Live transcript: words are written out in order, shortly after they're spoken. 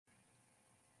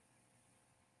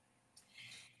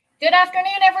Good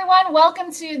afternoon, everyone.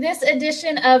 Welcome to this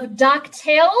edition of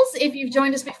DockTales. If you've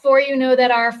joined us before, you know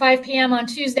that our 5 p.m. on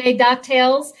Tuesday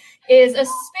DockTales is a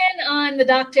spin on the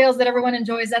DockTales that everyone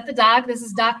enjoys at the dock. This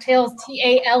is DockTales,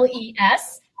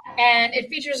 T-A-L-E-S, and it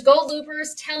features gold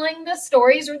loopers telling the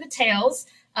stories or the tales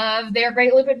of their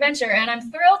great loop adventure. And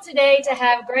I'm thrilled today to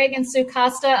have Greg and Sue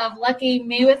Costa of Lucky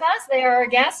Me with us. They are our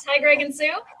guests. Hi, Greg and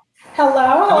Sue.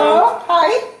 Hello.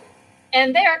 Hi.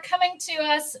 And they are coming to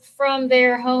us from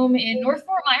their home in North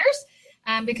Fort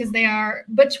Myers because they are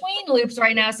between loops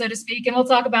right now, so to speak. And we'll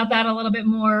talk about that a little bit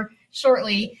more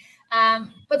shortly.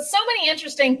 But so many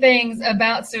interesting things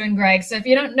about Sue and Greg. So if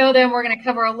you don't know them, we're going to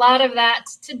cover a lot of that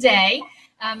today.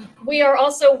 We are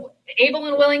also able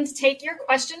and willing to take your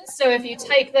questions. So if you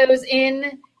type those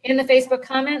in the Facebook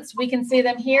comments, we can see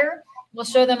them here. We'll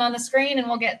show them on the screen, and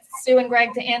we'll get Sue and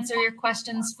Greg to answer your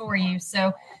questions for you.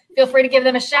 So feel free to give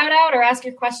them a shout out or ask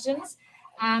your questions.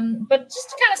 But just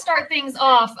to kind of start things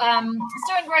off,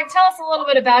 Sue and Greg, tell us a little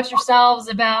bit about yourselves,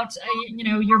 about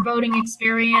your boating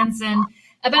experience, and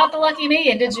about the Lucky Me.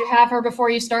 And did you have her before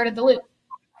you started the loop?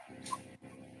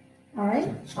 All right.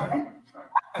 So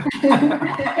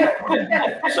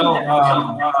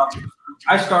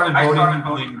I started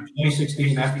boating in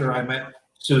 2016 after I met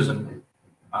Susan.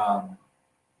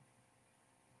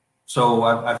 So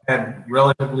I've had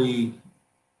relatively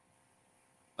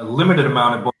a limited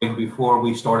amount of boating before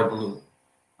we started the loop.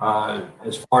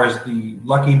 As far as the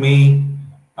Lucky Me,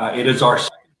 it is our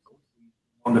second boat.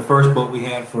 On the first boat we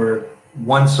had for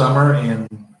one summer, and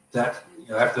that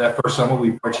after that first summer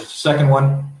we purchased the second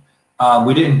one.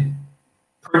 We didn't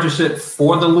purchase it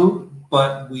for the loop,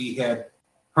 but we had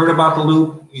heard about the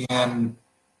loop and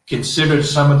considered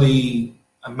some of the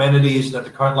amenities that the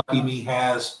current Lucky Me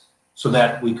has so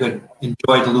that we could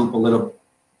enjoy the loop a little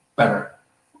better.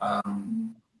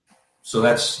 So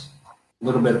that's a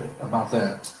little bit about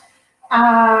that.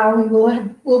 We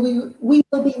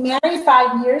will be married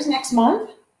 5 years next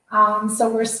month. So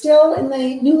we're still in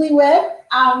the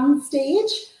newlywed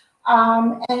stage.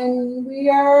 And we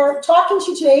are talking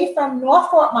to you today from North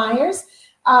Fort Myers.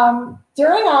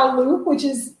 During our loop, which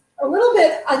is a little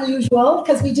bit unusual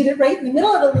because we did it right in the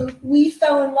middle of the loop, we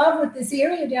fell in love with this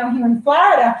area down here in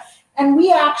Florida. And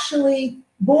we actually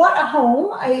bought a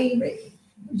home,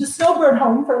 the snowbird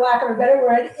home, for lack of a better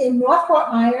word, in North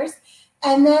Fort Myers,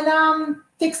 and then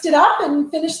fixed it up and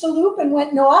finished the loop and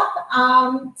went north.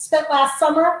 Spent last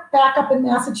summer back up in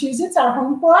Massachusetts, our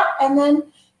home port, and then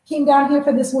came down here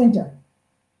for this winter.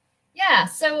 Yeah,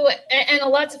 so, and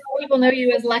lots of people know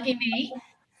you as Lucky Me.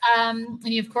 And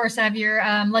you, of course, have your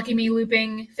Lucky Me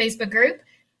Looping Facebook group.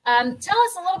 Tell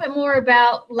us a little bit more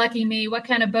about Lucky Me. What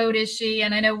kind of boat is she?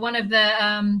 And I know one of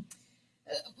the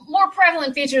more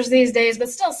prevalent features these days, but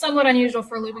still somewhat unusual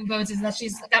for looping boats, is that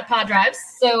she's got pod drives.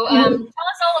 So tell us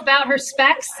all about her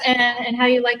specs and how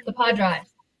you like the pod drive.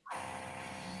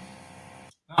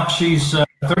 She's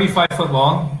 35 foot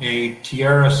long, a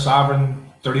Tierra Sovereign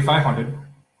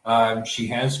 3500. She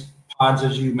has pods,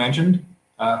 as you mentioned.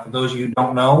 For those of you who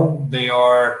don't know, they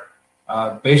are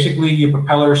basically your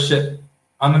propellers sit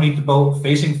underneath the boat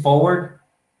facing forward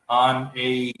on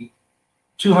a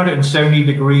 270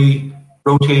 degree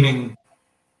rotating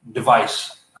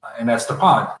device, and that's the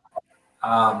pod.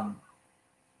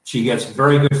 She gets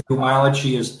very good fuel mileage.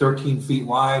 She is 13 feet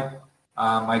wide.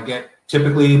 I get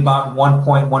typically about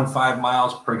 1.15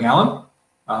 miles per gallon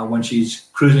when she's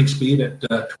cruising speed at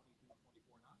 24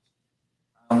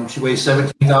 knots. She weighs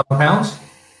 17,000 pounds,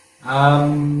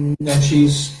 and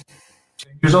she's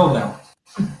 10 years old now.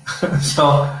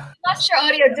 So Lost your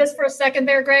audio just for a second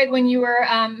there, Greg, when you were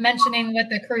mentioning what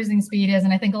the cruising speed is,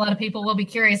 and I think a lot of people will be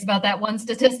curious about that one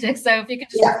statistic. So if you could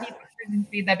just repeat the cruising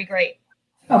speed, that'd be great.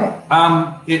 Okay.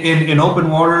 In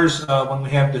open waters, when we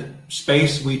have the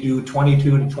space, we do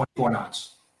 22 to 24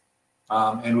 knots,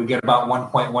 and we get about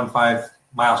 1.15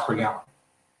 miles per gallon.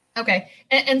 Okay,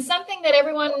 and something that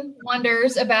everyone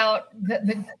wonders about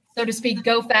the so to speak,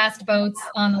 go fast boats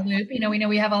on the loop. We know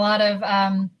we have a lot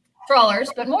of trawlers,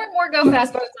 but more and more go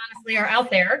fast boats honestly are out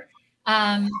there.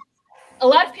 A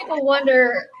lot of people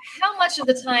wonder how much of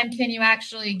the time can you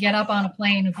actually get up on a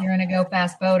plane if you're in a go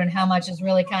fast boat, and how much is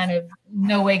really kind of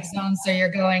no wake zone, so you're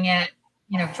going at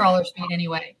trawler speed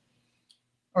anyway,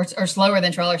 or slower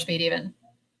than trawler speed even.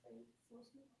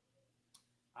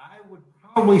 I would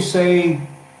probably say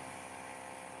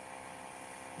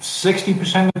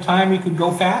 60% of the time you could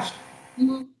go fast.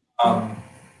 Mm-hmm. I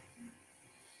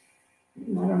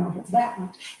don't know if it's that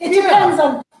much. It depends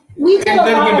on.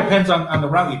 It depends on the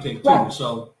route you take too. Right.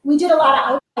 So we did a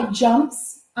lot of outside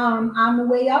jumps on the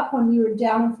way up when we were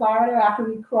down in Florida after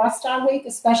we crossed our wake,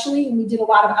 especially, and we did a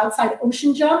lot of outside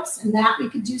ocean jumps, and that we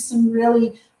could do some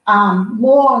really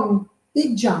long,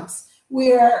 big jumps.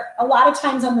 Where a lot of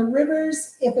times on the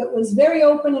rivers, if it was very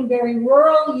open and very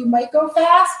rural, you might go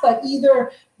fast, but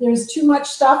either there's too much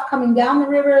stuff coming down the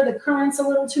river, the current's a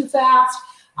little too fast.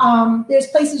 There's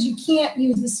places you can't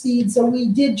use the speed, so we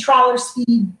did trawler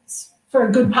speeds for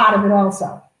a good part of it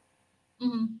also.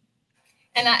 Mm-hmm.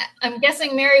 And I'm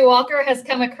guessing Mary Walker has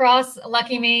come across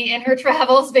Lucky Me in her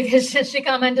travels because she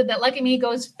commented that Lucky Me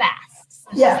goes fast. So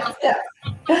yeah.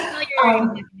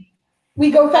 We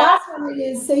go fast when it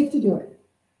is safe to do it.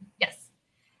 Yes.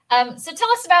 So tell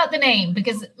us about the name,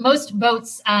 because most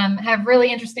boats have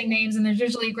really interesting names, and there's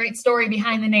usually a great story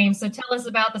behind the name. So tell us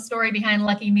about the story behind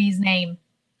Lucky Me's name.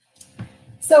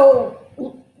 So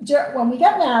when we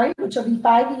got married, which will be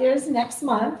 5 years next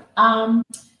month,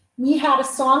 we had a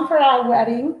song for our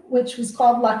wedding, which was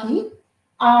called Lucky,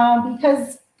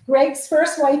 because Greg's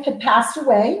first wife had passed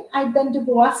away. I'd been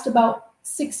divorced about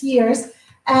 6 years.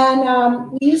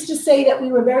 And we used to say that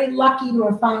we were very lucky to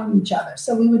have found each other.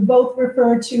 So we would both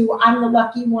refer to, I'm the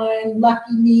lucky one,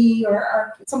 lucky me,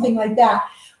 or something like that.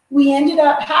 We ended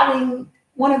up having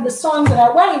one of the songs at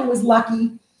our wedding was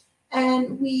Lucky.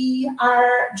 And we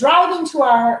are driving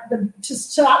to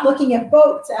start looking at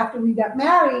boats after we got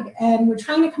married. And we're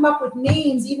trying to come up with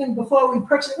names even before we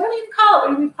purchased. What do you call it?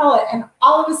 What do we call it? And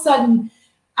all of a sudden,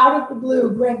 out of the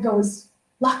blue, Greg goes,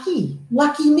 Lucky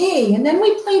me. And then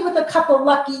we played with a couple,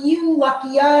 Lucky You,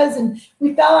 Lucky Us, and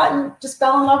we just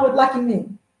fell in love with Lucky Me.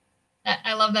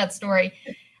 I love that story.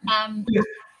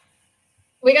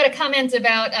 We got a comment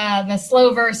about the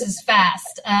slow versus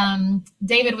fast.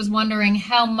 David was wondering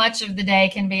how much of the day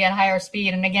can be at higher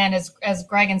speed. And again, as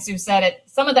Greg and Sue said,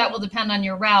 some of that will depend on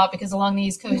your route, because along the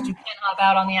East Coast, you can hop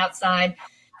out on the outside.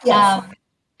 Yes.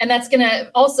 And that's going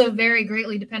to also vary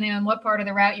greatly depending on what part of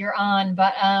the route you're on.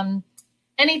 But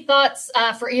any thoughts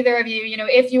for either of you,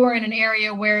 if you were in an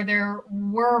area where there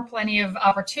were plenty of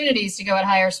opportunities to go at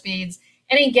higher speeds,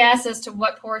 any guess as to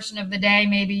what portion of the day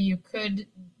maybe you could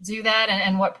do that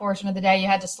and what portion of the day you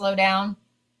had to slow down?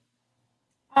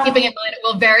 Keeping in mind it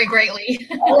will vary greatly.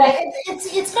 Right.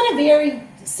 It's going to vary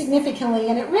significantly,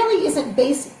 and it really isn't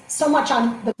based so much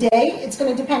on the day. It's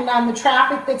going to depend on the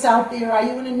traffic that's out there. Are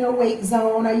you in a no-wake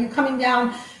zone? Are you coming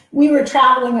down? We were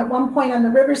traveling at one point on the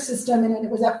river system, and it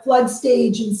was at flood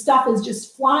stage, and stuff is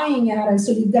just flying at us.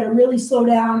 So you've got to really slow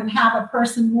down and have a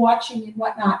person watching and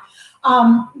whatnot.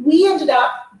 We ended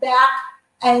up back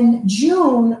in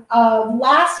June of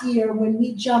last year when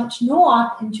we jumped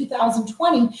north in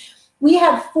 2020. We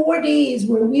had 4 days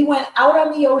where we went out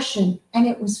on the ocean and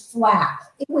it was flat.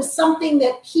 It was something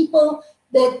that people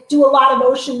that do a lot of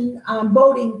ocean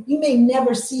boating, you may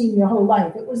never see in your whole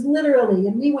life. It was literally,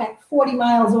 and we went 40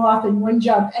 miles off in one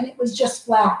jump, and it was just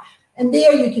flat. And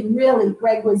there you can really,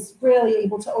 Greg was really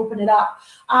able to open it up.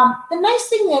 The nice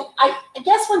thing that I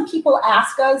guess when people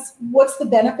ask us, what's the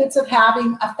benefits of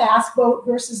having a fast boat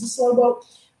versus a slow boat?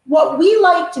 What we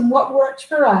liked and what worked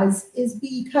for us is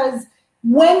because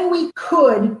when we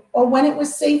could, or when it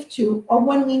was safe to, or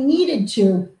when we needed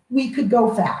to, we could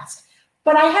go fast.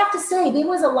 But I have to say, there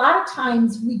was a lot of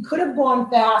times we could have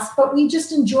gone fast, but we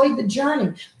just enjoyed the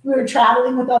journey. We were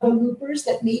traveling with other loopers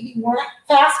that maybe weren't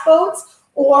fast boats,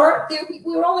 or we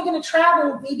were only going to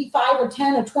travel maybe 5 or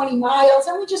 10 or 20 miles,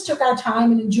 and we just took our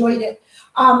time and enjoyed it.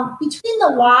 Between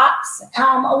the locks,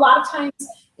 a lot of times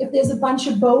if there's a bunch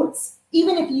of boats,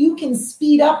 even if you can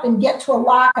speed up and get to a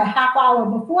lock a half hour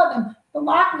before them, the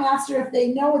lock master, if they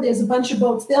know there's a bunch of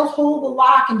boats, they'll hold the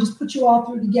lock and just put you all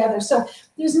through together. So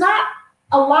there's not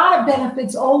a lot of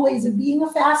benefits always of being a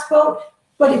fast boat,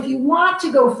 but if you want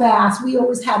to go fast, we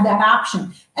always had that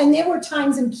option. And there were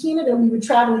times in Canada we were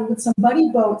traveling with some buddy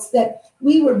boats that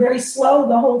we were very slow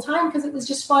the whole time because it was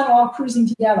just fun all cruising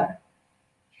together.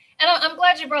 And I'm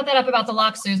glad you brought that up about the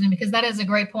lock, Susan, because that is a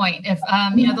great point. If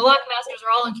the lock masters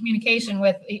are all in communication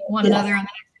with one another on the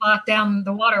next lock down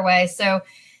the waterway, so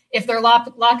if they're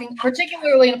locking,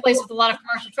 particularly in a place with a lot of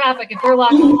commercial traffic, if they're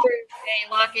locking through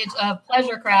a lockage of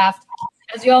pleasure craft,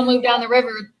 as you all move down the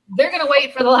river, they're going to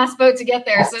wait for the last boat to get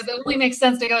there. So it only makes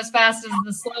sense to go as fast as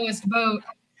the slowest boat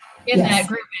in that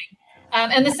grouping.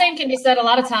 And the same can be said a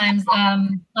lot of times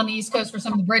on the East Coast for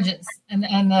some of the bridges and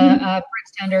the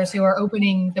bridge tenders who are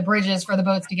opening the bridges for the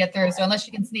boats to get through. So unless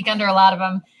you can sneak under a lot of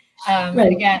them,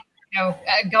 again,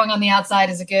 going on the outside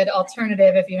is a good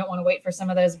alternative if you don't want to wait for some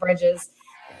of those bridges.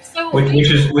 So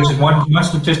which is one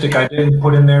statistic I didn't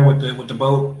put in there with the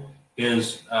boat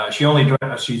is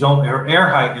her air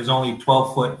height is only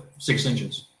 12 foot 6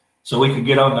 inches, so we could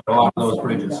get on a lot of those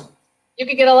bridges. You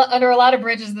could get under a lot of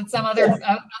bridges that some other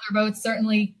boats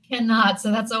certainly cannot.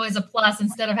 So that's always a plus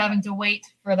instead of having to wait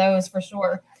for those for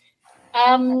sure.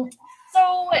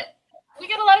 So we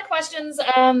get a lot of questions.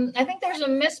 I think there's a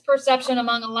misperception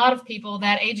among a lot of people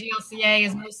that AGLCA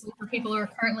is mostly for people who are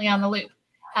currently on the loop.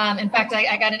 In fact,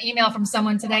 I got an email from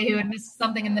someone today who had missed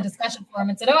something in the discussion forum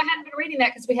and said, I hadn't been reading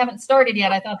that because we haven't started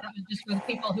yet. I thought that was just for the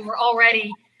people who were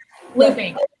already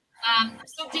looping.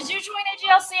 So did you join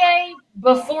AGLCA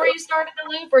before you started the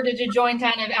loop, or did you join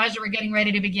kind of as you were getting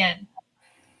ready to begin?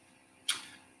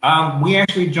 We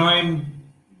actually joined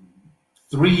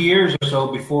 3 years or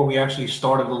so before we actually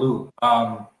started the loop.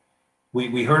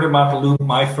 We heard about the loop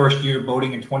my first year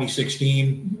boating in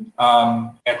 2016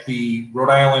 at the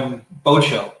Rhode Island Boat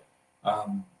Show.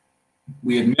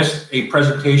 We had missed a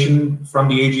presentation from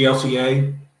the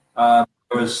AGLCA. There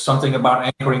was something about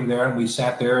anchoring there, and we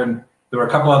sat there, and there were a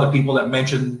couple other people that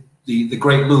mentioned the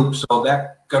Great Loop, so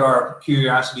that got our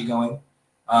curiosity going.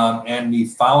 And the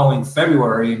following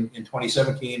February in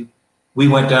 2017, we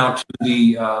went down to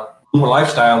the Looper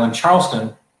Lifestyle in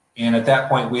Charleston, and at that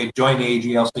point, we had joined the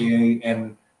AGLCA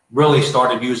and really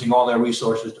started using all their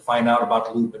resources to find out about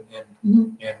the loop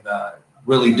and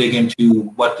really dig into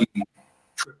what the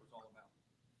trip was all about.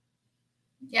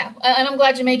 Yeah, and I'm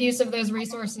glad you made use of those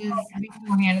resources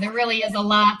beforehand. There really is a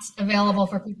lot available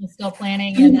for people still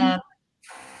planning. And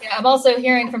I'm also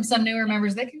hearing from some newer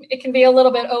members that it can be a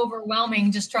little bit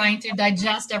overwhelming just trying to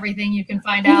digest everything you can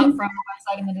find out from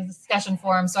the website and the discussion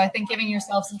forum. So I think giving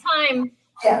yourself some time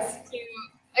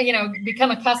to,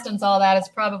 become accustomed to all that is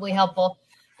probably helpful.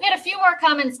 We had a few more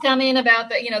comments come in about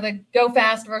the go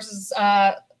fast versus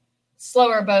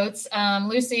slower boats.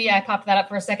 Lucy, I popped that up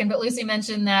for a second, but Lucy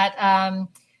mentioned that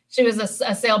she was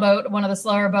a sailboat, one of the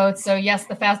slower boats. So yes,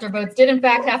 the faster boats did in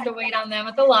fact have to wait on them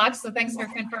at the locks. So thanks for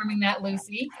confirming that,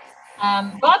 Lucy.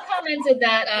 Bob commented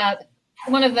that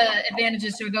one of the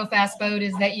advantages to a go fast boat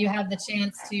is that you have the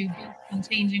chance to beat some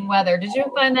changing weather. Did you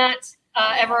find that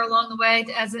ever along the way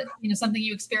as something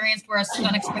you experienced where an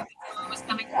unexpected storm was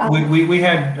coming? We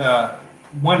had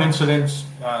one incident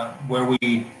where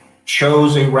we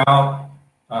chose a route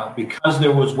because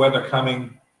there was weather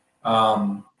coming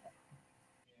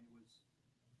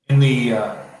in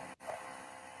the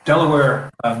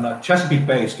Chesapeake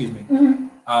Bay, excuse me.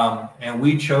 And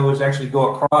we chose actually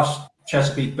go across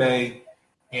Chesapeake Bay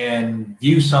and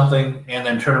view something and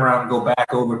then turn around and go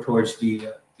back over towards the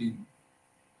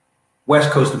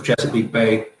west coast of Chesapeake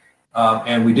Bay.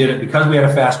 And we did it because we had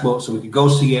a fast boat, so we could go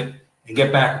see it and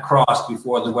get back across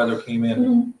before the weather came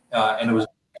in. And it was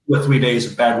 2 or 3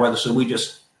 days of bad weather. So we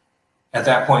just, at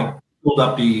that point, pulled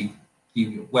up the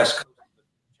west coast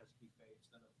of Chesapeake Bay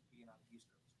instead of being on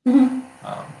the east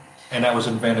coast. And that was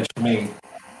an advantage for me.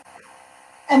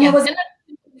 And there was in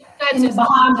the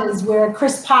Bahamas where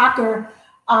Chris Parker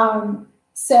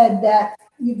said that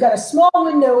you've got a small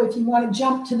window if you want to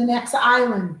jump to the next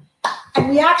island. And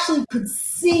we actually could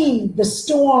see the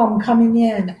storm coming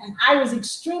in. And I was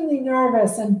extremely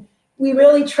nervous. And we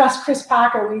really trust Chris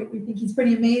Parker. We think he's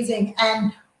pretty amazing.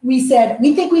 And we said,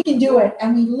 we think we can do it.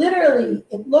 And we literally,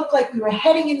 it looked like we were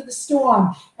heading into the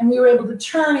storm. And we were able to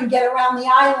turn and get around the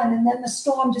island. And then the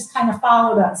storm just kind of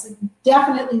followed us. And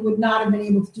definitely would not have been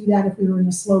able to do that if we were in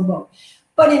a slow boat.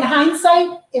 But in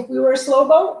hindsight, if we were a slow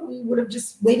boat, we would have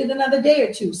just waited another day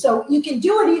or two. So you can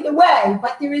do it either way,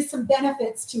 but there is some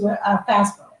benefits to a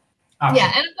fast boat. Yeah,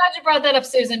 and I'm glad you brought that up,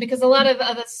 Susan, because a lot of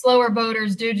the slower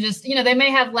boaters do just, they may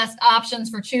have less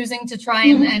options for choosing to try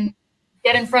and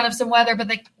get in front of some weather, but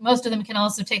most of them can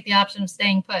also take the option of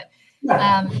staying put.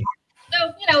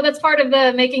 So, that's part of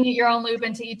the making it your own loop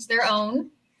and to each their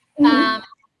own.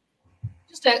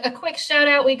 Just a quick shout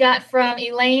out we got from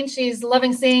Elaine. She's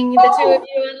loving seeing the two of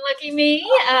you on Lucky Me.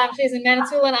 She's in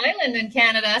Manitoulin Island in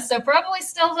Canada, so probably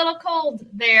still a little cold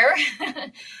there.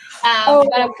 But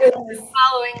I'm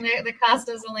following the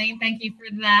Costas, Elaine. Thank you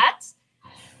for that.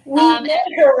 We met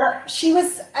her. She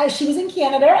was in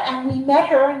Canada, and we met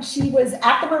her, and she was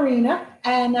at the marina,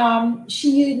 and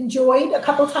she enjoyed a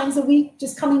couple times a week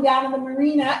just coming down to the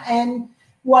marina and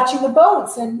watching the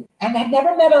boats, and had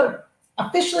never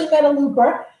officially met a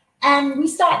looper. And we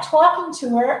start talking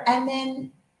to her and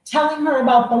then telling her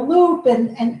about the loop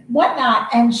and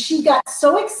whatnot, and she got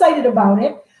so excited about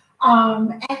it.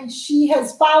 And she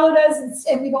has followed us,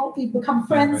 and we've become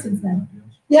friends since then.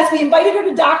 Yes, we invited her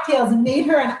to DockTales and made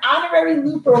her an honorary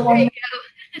looper.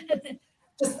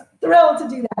 Just thrilled to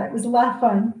do that. It was a lot of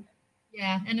fun.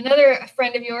 Yeah, and another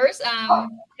friend of yours,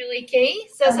 Billy Kay,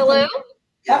 says hello.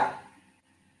 Yep.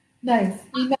 Nice.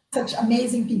 We met such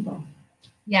amazing people.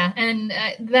 Yeah, and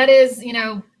that is,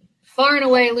 far and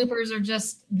away, loopers are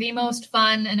just the most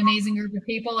fun and amazing group of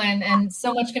people, and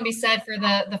so much can be said for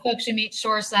the folks you meet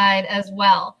shoreside as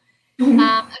well. Mhm.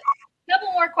 A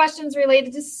couple more questions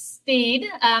related to speed.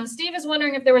 Steve is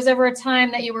wondering if there was ever a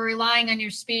time that you were relying on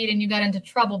your speed and you got into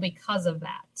trouble because of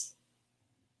that.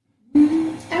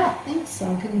 I don't think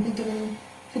so. Can you think of any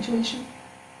situation?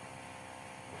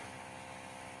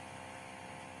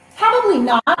 Probably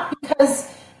not, because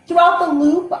throughout the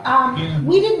loop,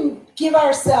 we didn't give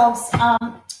ourselves,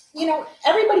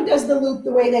 everybody does the loop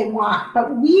the way they want,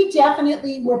 but we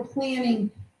definitely were planning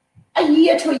a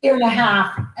year to a year and a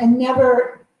half and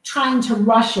never trying to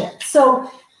rush it.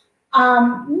 So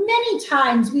many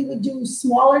times we would do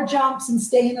smaller jumps and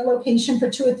stay in a location for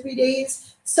 2 or 3 days.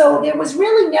 So there was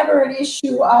really never an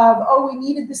issue of, we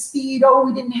needed the speed,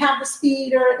 we didn't have the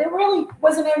speed, or there really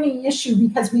wasn't any issue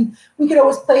because we could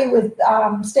always play with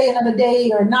stay another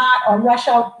day or not, or rush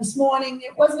out this morning.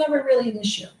 It was never really an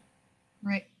issue.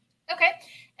 Right. Okay.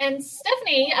 And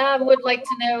Stephanie would like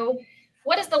to know,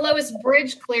 what is the lowest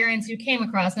bridge clearance you came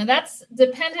across? Now that's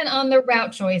dependent on the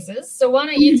route choices. So why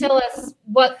don't you tell us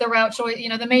what the route choice,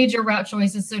 the major route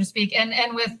choices, so to speak.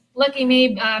 And with lucky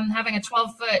me having a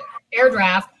 12-foot air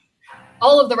draft,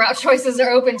 all of the route choices are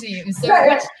open to you. So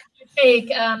which you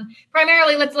take,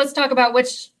 primarily, let's talk about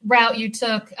which route you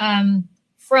took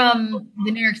from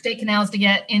the New York State canals to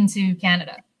get into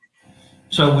Canada.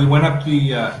 So we went up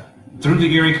through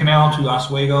the Erie Canal to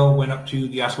Oswego, went up to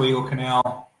the Oswego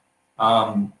Canal,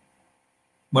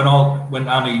 went on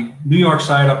the New York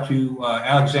side up to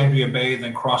Alexandria Bay,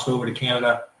 then crossed over to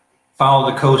Canada,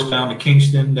 followed the coast down to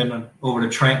Kingston, then over to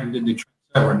Trenton, did the Trent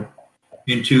Severn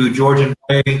into Georgian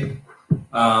Bay,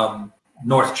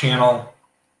 North Channel.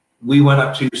 We went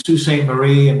up to Sault Ste.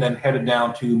 Marie and then headed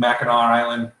down to Mackinac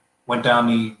Island, went down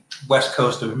the west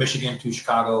coast of Michigan to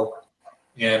Chicago,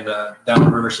 and down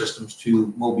the river systems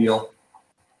to Mobile.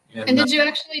 And did you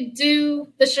actually do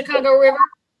the Chicago River?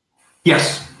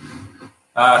 Yes.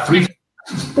 3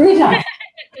 times.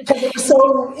 Because it was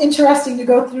so interesting to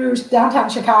go through downtown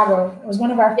Chicago. It was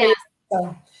one of our favorites.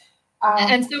 So,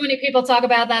 and so many people talk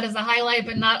about that as a highlight,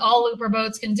 but not all looper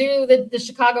boats can do the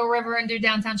Chicago River and do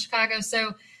downtown Chicago.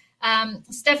 So,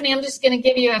 Stephanie, I'm just going to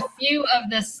give you a few of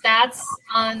the stats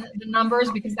on the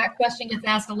numbers because that question gets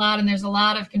asked a lot and there's a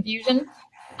lot of confusion.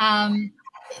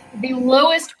 The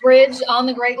lowest bridge on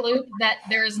the Great Loop that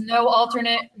there is no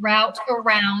alternate route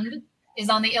around is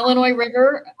on the Illinois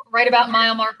River, right about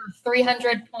mile marker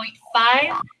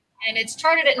 300.5, and it's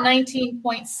charted at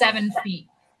 19.7 feet.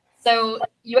 So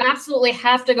you absolutely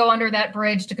have to go under that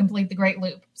bridge to complete the Great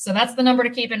Loop. So that's the number to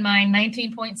keep in mind,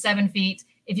 19.7 feet.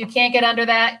 If you can't get under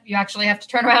that, you actually have to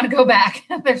turn around and go back.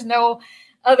 There's no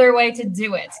other way to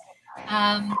do it.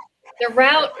 The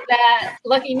route that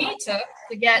Lucky Me took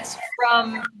to get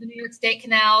from the New York State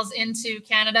canals into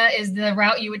Canada is the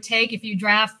route you would take if you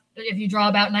draw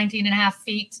about 19.5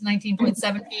 feet,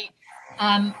 19.7 feet.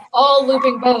 All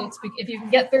looping boats, if you can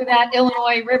get through that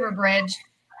Illinois River Bridge,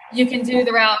 you can do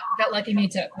the route that Lucky Me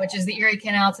took, which is the Erie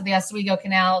Canal to the Oswego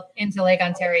Canal into Lake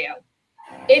Ontario.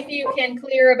 If you can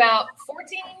clear about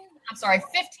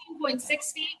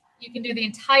 15.6 feet, you can do the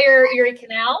entire Erie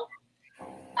Canal.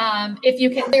 If you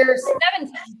can clear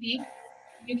 17 feet,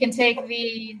 you can take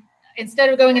instead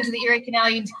of going into the Erie Canal,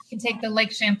 you can take the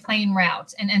Lake Champlain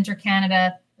route and enter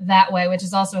Canada that way, which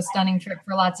is also a stunning trip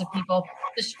for lots of people.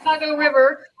 The Chicago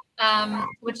River,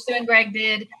 which Sue and Greg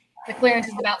did, the clearance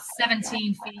is about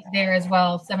 17 feet there as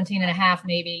well, 17 and a half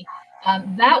maybe.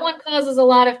 That one causes a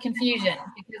lot of confusion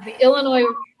because the Illinois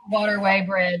Waterway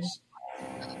Bridge,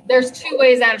 there's 2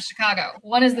 ways out of Chicago.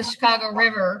 One is the Chicago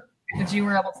River, which you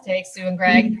were able to take, Sue and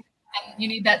Greg, and you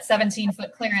need that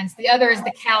 17-foot clearance. The other is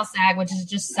the CalSag, which is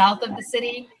just south of the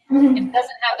city. It doesn't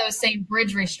have those same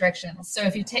bridge restrictions. So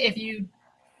if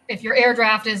your air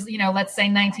draft is, let's say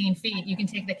 19 feet, you can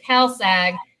take the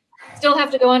CalSag, still have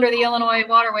to go under the Illinois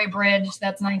Waterway Bridge.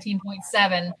 That's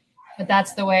 19.7, but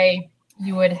that's the way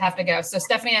you would have to go. So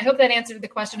Stephanie, I hope that answered the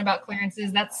question about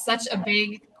clearances. That's such a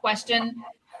big question.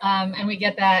 And we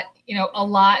get that, a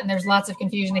lot, and there's lots of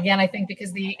confusion. Again, I think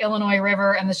because the Illinois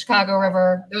River and the Chicago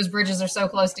River, those bridges are so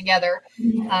close together.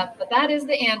 But that is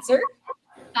the answer.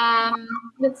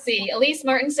 Let's see. Elise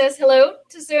Martin says hello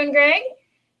to Sue and Greg.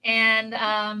 And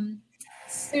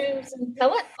Susan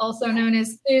Pellet, also known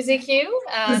as Susie Q,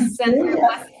 sends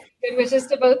her good wishes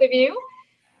to both of you.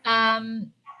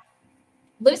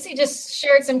 Lucy just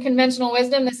shared some conventional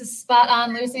wisdom. This is spot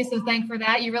on, Lucy, so thank for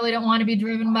that. You really don't want to be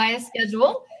driven by a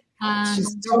schedule.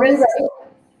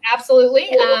 Absolutely.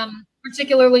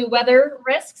 Particularly weather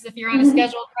risks. If you're on a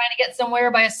schedule trying to get somewhere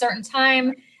by a certain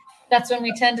time, That's when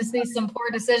we tend to see some poor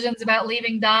decisions about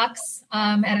leaving docks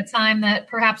at a time that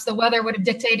perhaps the weather would have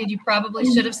dictated you probably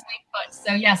should have stayed put.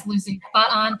 So yes, Lucy,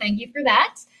 spot on. Thank you for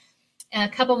that. A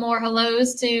couple more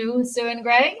hellos to Sue and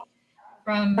Greg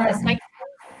from Christine.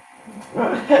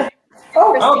 Hi,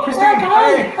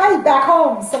 back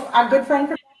home. So our good friend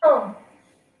from back home.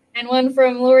 And one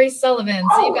from Lori Sullivan.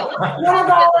 So you've got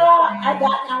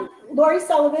Lori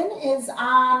Sullivan is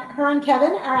on, her and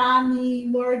Kevin are on the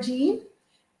Laura Jean,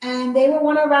 and they were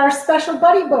one of our special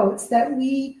buddy boats that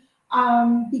we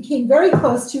became very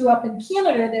close to up in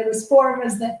Canada. There was 4 of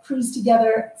us that cruised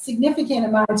together significant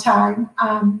amount of time.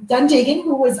 Dundigan,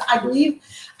 who was, I believe,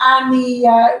 on the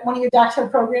one of your DockTales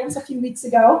programs a few weeks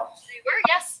ago. They were,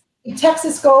 yes. The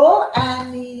Texas Goal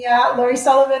and the Lori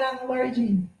Sullivan on the Laura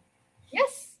Jean.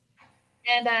 Yes.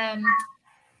 And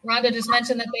Rhonda just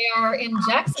mentioned that they are in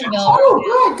Jacksonville.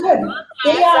 Oh, good.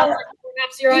 They are.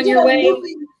 Perhaps you're on your way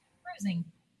cruising.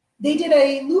 They did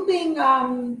a looping.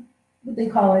 What they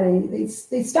call it?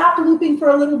 They stopped looping for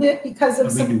a little bit because of a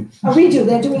redo.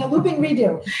 They're doing a looping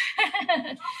redo.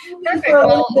 Perfect. For a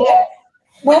little bit.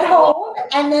 Went home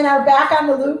and then are back on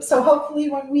the loop. So hopefully,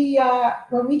 when we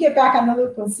get back on the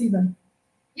loop, we'll see them.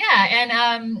 Yeah, and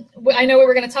I know we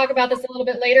were going to talk about this a little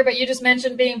bit later, but you just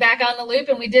mentioned being back on the loop,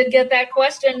 and we did get that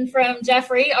question from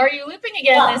Jeffrey. Are you looping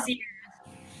again this year?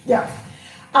 Yeah.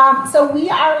 So we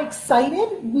are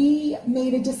excited. We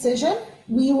made a decision.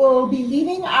 We will be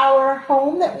leaving our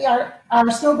home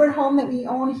our snowbird home that we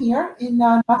own here in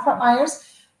North Fort Myers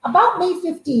about May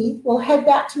 15th. We'll head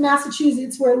back to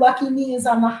Massachusetts, where Lucky Me is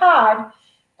on the Hod.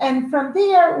 And from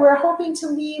there, we're hoping to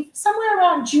leave somewhere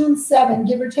around June 7,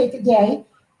 give or take a day.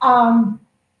 And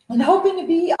hoping to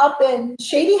be up in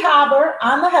Shady Harbor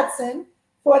on the Hudson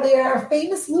for their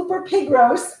famous Looper Pig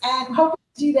Roast, and hoping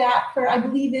to do that for, I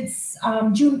believe it's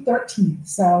June 13th.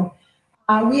 So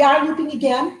we are looping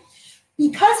again.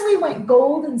 Because we went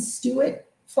Gold in Stewart,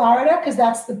 Florida, because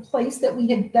that's the place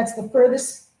that's the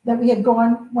furthest that we had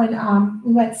gone when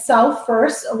we went south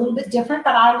first, a little bit different,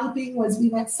 but our looping was we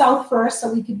went south first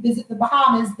so we could visit the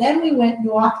Bahamas, then we went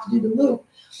north to do the loop.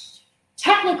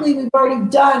 Technically, we've already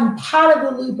done part of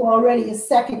the loop already a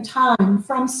second time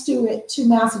from Stewart to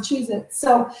Massachusetts.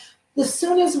 So as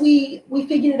soon as we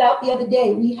figured it out the other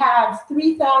day, we have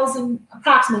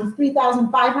approximately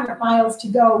 3,500 miles to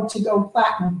go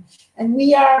platinum. And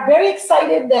we are very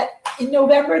excited that in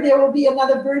November there will be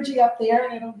another Virgie up there,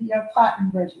 and it'll be a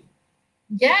platinum Virgie.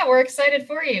 Yeah, we're excited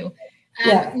for you.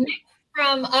 Nick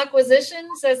from Acquisition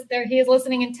says he is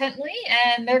listening intently,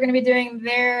 and they're going to be doing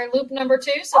their loop number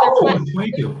 2. So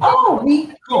thank you.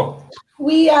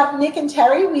 We Nick and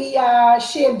Terry, we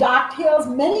shared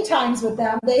DockTales many times with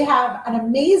them. They have an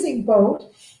amazing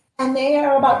boat, and they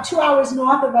are about 2 hours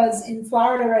north of us in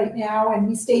Florida right now, and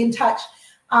we stay in touch.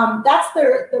 That's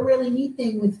the really neat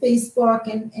thing with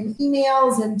Facebook and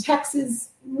emails and texts.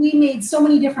 We made so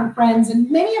many different friends, and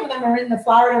many of them are in the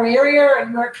Florida area,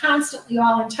 and we're constantly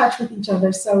all in touch with each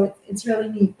other. So it's really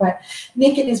neat. But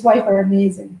Nick and his wife are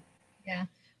amazing. Yeah.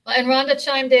 Well, and Rhonda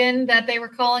chimed in that they were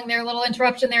calling their little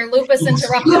interruption their lupus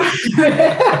interruption.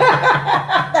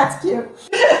 That's cute.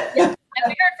 Yeah. And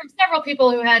we heard from several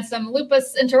people who had some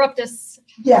lupus interruptus,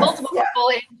 multiple people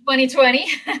in 2020.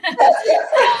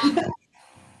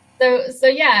 So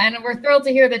yeah, and we're thrilled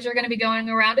to hear that you're going to be going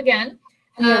around again.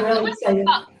 Really excited.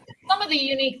 Some of the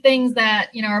unique things that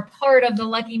are part of the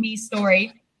Lucky Me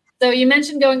story. So you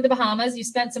mentioned going to the Bahamas. You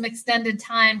spent some extended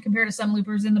time compared to some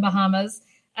loopers in the Bahamas.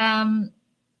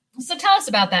 So tell us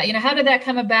about that. How did that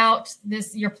come about?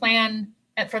 Your plan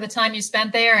for the time you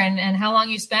spent there, and how long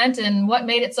you spent, and what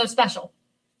made it so special?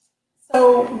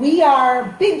 So we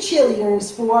are big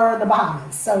cheerleaders for the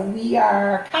Bahamas. So we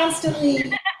are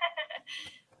constantly.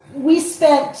 We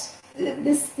spent,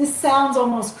 this sounds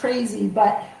almost crazy,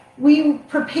 but we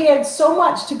prepared so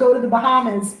much to go to the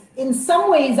Bahamas. In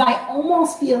some ways, I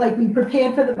almost feel like we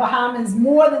prepared for the Bahamas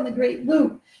more than the Great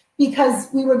Loop, because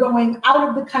we were going out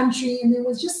of the country and there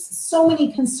was just so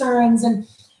many concerns. And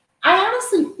I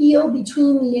honestly feel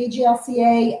between the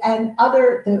AGLCA and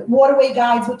the waterway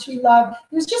guides, which we love,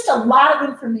 there's just a lot of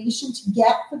information to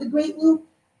get for the Great Loop.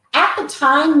 At the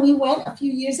time we went a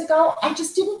few years ago, I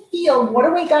just didn't feel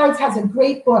Waterway Guides has a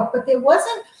great book, but there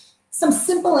wasn't some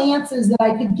simple answers that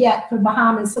I could get for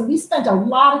Bahamas. So we spent a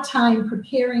lot of time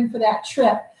preparing for that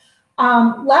trip.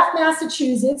 Left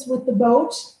Massachusetts with the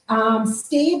boat,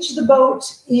 staged the boat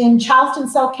in Charleston,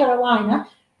 South Carolina.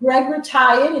 Greg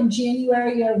retired in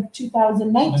January of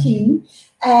 2019,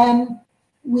 and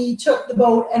we took the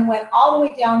boat and went all the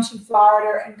way down to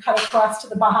Florida and cut across to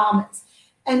the Bahamas.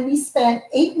 And we spent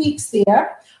 8 weeks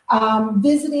there,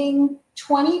 visiting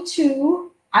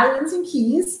 22 islands and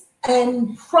keys.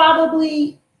 and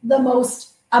probably the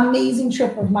most amazing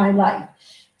trip of my life.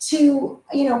 To,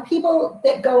 people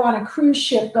that go on a cruise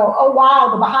ship go, oh, wow,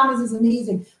 the Bahamas is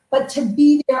amazing. But to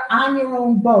be there on your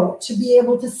own boat, to be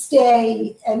able to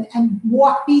stay and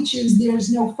walk beaches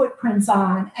there's no footprints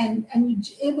on. And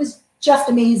it was just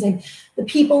amazing. The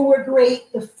people were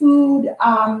great. The food,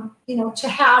 to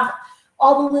have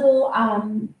all the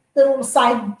little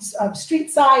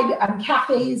street side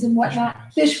cafes and whatnot,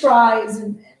 fish fries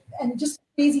and just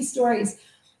crazy stories.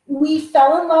 We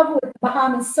fell in love with the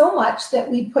Bahamas so much that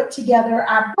we put together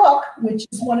our book, which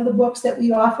is one of the books that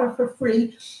we offer for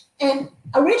free. And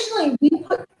originally we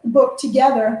put the book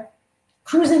together,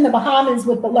 Cruising the Bahamas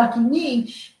with the Lucky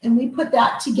Me, and we put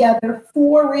that together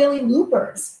for really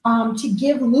loopers, to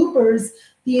give loopers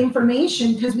the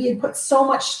information, because we had put so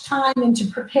much time into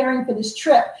preparing for this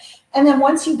trip. And then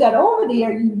once you got over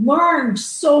there, you learned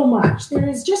so much. There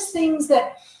is just things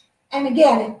that, and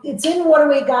again, it's in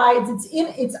Waterway Guides,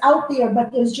 it's out there,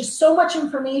 but there's just so much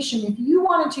information. If you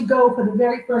wanted to go for the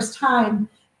very first time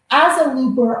as a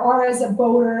looper or as a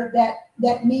boater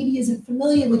that maybe isn't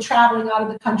familiar with traveling out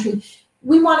of the country,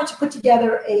 we wanted to put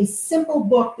together a simple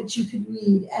book that you could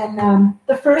read. And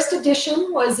the first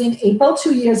edition was in April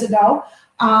 2 years ago,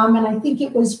 and I think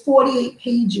it was 48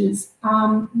 pages.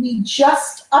 We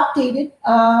just updated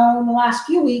in the last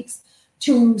few weeks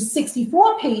to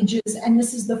 64 pages, and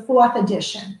this is the 4th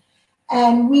edition.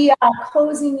 And we are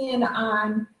closing in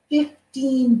on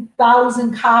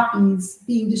 15,000 copies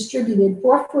being distributed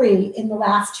for free in the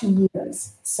last 2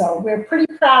 years. So we're pretty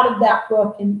proud of that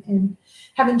book and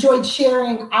have enjoyed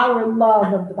sharing our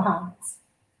love of the Bahamas.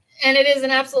 And it is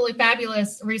an absolutely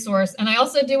fabulous resource. And I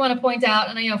also do want to point out,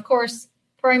 and of course,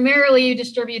 primarily you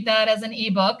distribute that as an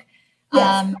ebook,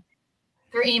 yes,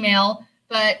 through email.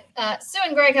 But Sue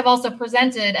and Greg have also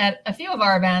presented at a few of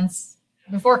our events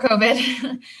before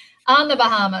COVID on the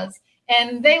Bahamas.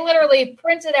 And they literally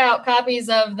printed out copies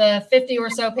of the 50 or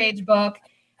so page book.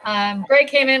 Greg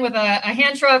came in with a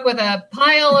hand truck with a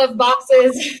pile of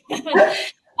boxes.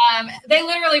 They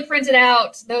literally printed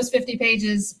out those 50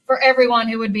 pages for everyone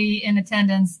who would be in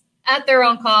attendance at their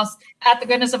own cost, at the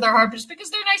goodness of their heart, just because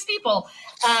they're nice people.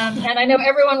 And I know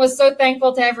everyone was so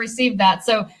thankful to have received that.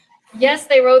 So yes,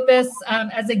 they wrote this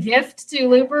as a gift to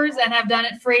loopers and have done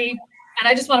it free. And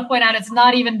I just want to point out, it's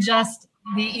not even just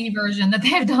the e-version that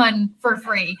they've done for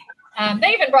free.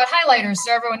 They even brought highlighters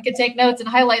so everyone could take notes and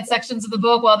highlight sections of the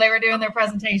book while they were doing their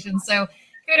presentation. So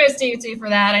kudos to you two for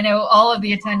that. I know all of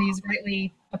the attendees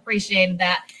greatly appreciated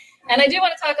that. And I do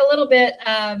want to talk a little bit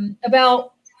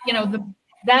about,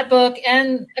 that book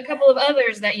and a couple of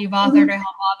others that you've authored or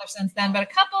helped author since then, but a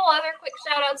couple other quick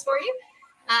shout outs for you.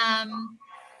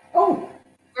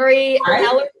 Marie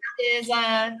Heller is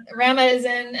Rama is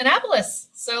in Annapolis,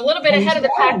 so a little bit ahead of the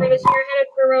pack for this year, headed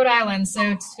for Rhode Island. So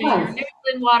to your New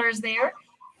England waters there,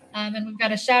 and we've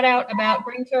got a shout out about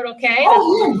Green Turtle Cay. Of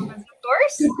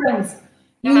course. Good friends.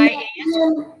 Hi,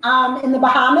 Ian. In the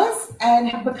Bahamas and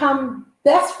have become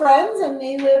best friends, and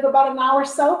they live about an hour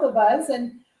south of us,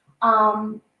 and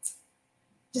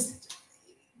just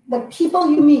the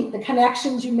people you meet, the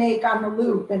connections you make on the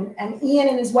loop, and Ian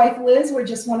and his wife Liz were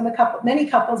just one of the many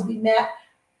couples we met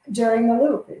during the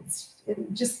loop.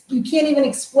 It just, you can't even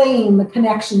explain the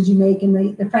connections you make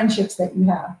and the friendships that you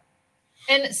have.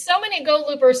 And so many Go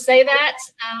Loopers say that,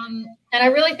 and I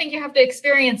really think you have to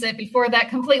experience it before that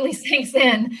completely sinks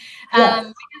in, Yes.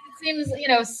 because it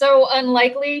seems, so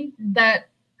unlikely that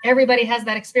everybody has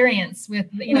that experience with,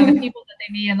 the people that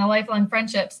they meet and the lifelong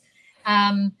friendships.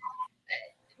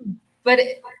 But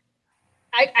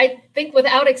I think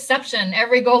without exception,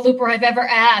 every Go Looper I've ever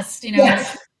asked,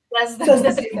 Yes. was the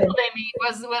people they meet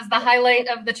was the highlight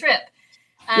of the trip.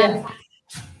 Yes.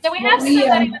 So we have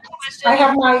somebody with a question. I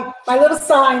have my little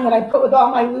sign that I put with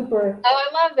all my looper. Oh,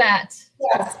 I love that.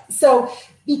 Yes. So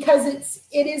because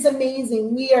it is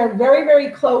amazing. We are very, very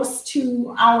close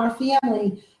to our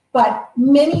family, but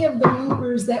many of the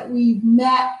loopers that we've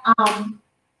met,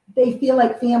 they feel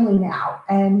like family now,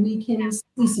 and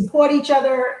we support each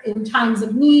other in times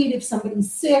of need. If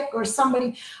somebody's sick or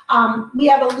somebody, we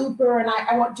have a looper, and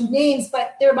I won't do names,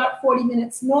 but they're about 40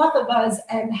 minutes north of us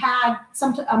and had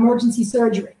some emergency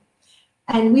surgery.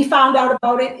 And we found out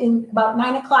about it in about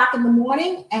 9 o'clock in the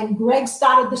morning, and Greg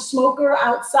started the smoker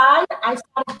outside. I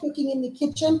started cooking in the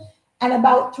kitchen, and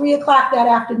about 3 o'clock that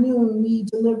afternoon, we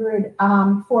delivered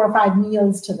 4 or 5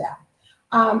 meals to them.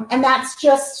 And that's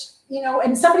just,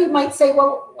 and somebody might say,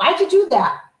 well, why'd you do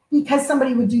that? Because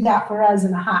somebody would do that for us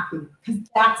in a heartbeat.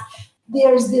 Because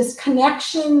there's this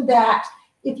connection that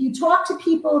if you talk to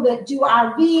people that do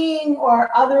RVing or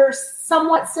other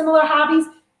somewhat similar hobbies,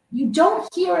 you don't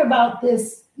hear about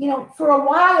this, for a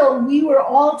while we were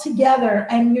all together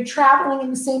and you're traveling in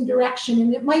the same direction,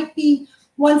 and it might be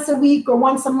once a week or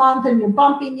once a month and you're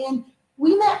bumping in.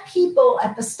 We met people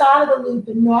at the start of the loop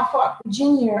in Norfolk,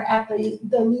 Virginia at the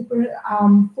Looper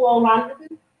Fall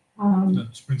Rendezvous,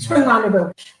 Spring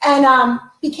Rendezvous, and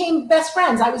became best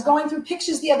friends. I was going through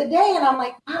pictures the other day and I'm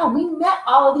like, wow, we met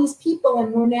all of these people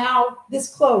and we're now this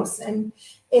close. And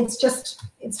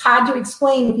it's hard to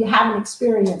explain if you haven't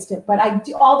experienced it, but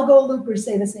all the Go Loopers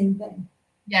say the same thing.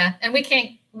 Yeah, and we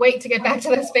can't wait to get back to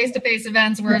those face-to-face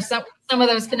events where some of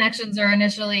those connections are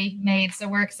initially made. So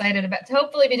we're excited to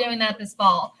hopefully be doing that this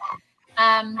fall.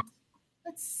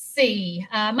 Let's see.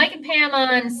 Mike and Pam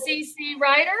on CC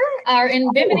Writer are in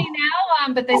Bimini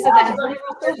now, but they said they have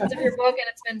versions of your book and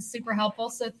it's been super helpful.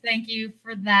 So thank you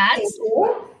for that.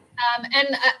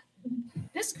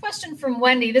 This question from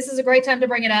Wendy, this is a great time to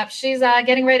bring it up. She's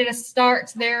getting ready to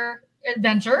start their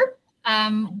adventure.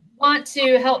 Want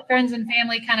to help friends and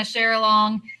family kind of share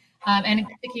along and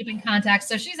to keep in contact.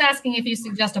 So she's asking if you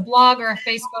suggest a blog or a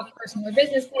Facebook personal or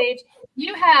business page.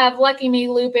 You have Lucky Me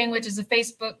Looping, which is a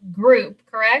Facebook group,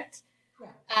 correct?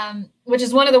 Yeah. Which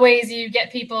is one of the ways you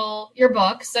get people your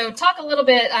book. So talk a little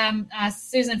bit,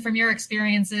 Susan, from your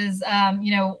experiences.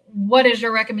 What is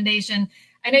your recommendation?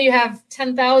 I know you have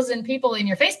 10,000 people in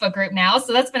your Facebook group now,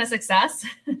 so that's been a success.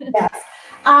 Yes.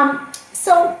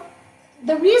 So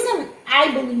the reason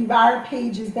I believe our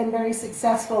page has been very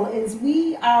successful is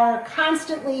we are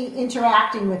constantly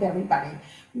interacting with everybody.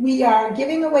 We are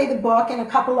giving away the book and a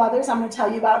couple others I'm going to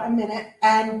tell you about in a minute,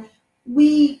 and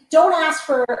we don't ask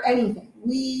for anything.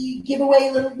 We give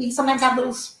away we sometimes have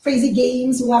little crazy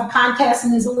games. We'll have contests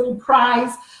and there's a little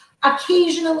prize.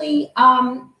 Occasionally,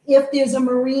 if there's a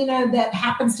marina that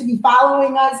happens to be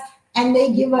following us and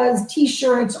they give us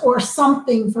t-shirts or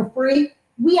something for free,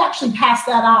 we actually pass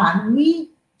that on.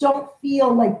 We don't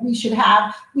feel like we should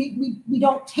have, we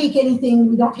don't take anything.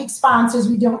 We don't take sponsors.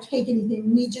 We don't take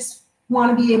anything. We just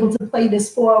want to be able to play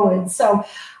this forward. So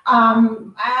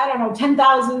I don't know,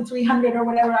 10,300 or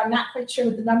whatever. I'm not quite sure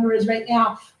what the number is right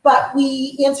now, but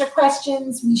we answer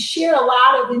questions. We share a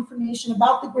lot of information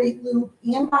about the Great Loop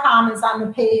and Bahamas on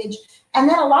the page. And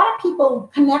then a lot of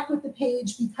people connect with the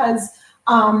page because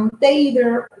they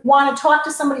either want to talk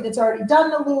to somebody that's already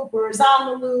done the loop or is on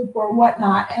the loop or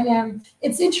whatnot. And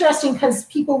it's interesting because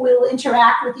people will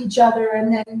interact with each other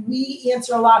and then we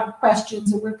answer a lot of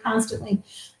questions and we're constantly.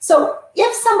 So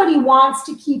if somebody wants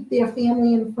to keep their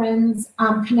family and friends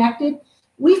connected,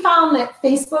 we found that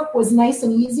Facebook was nice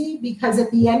and easy because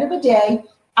at the end of the day,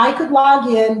 I could log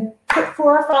in, put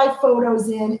 4 or 5 photos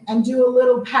in, and do a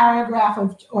little paragraph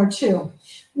or two.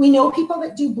 We know people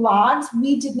that do blogs.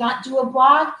 We did not do a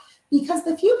blog because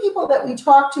the few people that we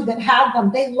talked to that had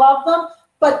them, they loved them,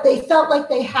 but they felt like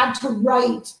they had to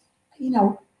write,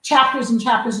 chapters and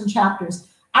chapters and chapters.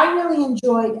 I really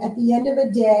enjoyed, at the end of the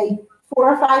day,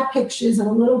 4 or 5 pictures and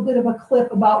a little bit of a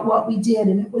clip about what we did.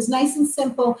 And it was nice and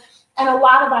simple. And a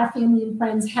lot of our family and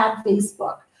friends had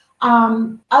Facebook.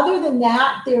 Other than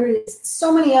that, there is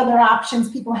so many other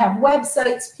options. People have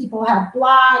websites, people have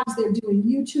blogs, they're doing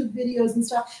YouTube videos and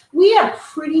stuff. We are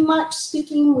pretty much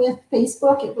sticking with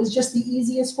Facebook. It was just the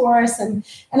easiest for us. And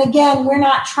again, we're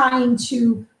not trying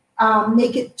to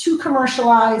make it too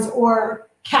commercialized or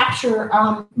capture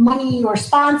money or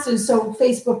sponsors. So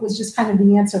Facebook was just kind of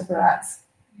the answer for us.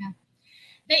 Yeah.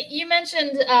 You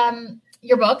mentioned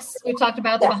your books. We've talked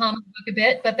about the Bahamas book a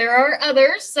bit, but there are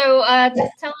others. So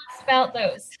tell us about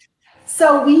those.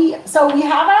 So we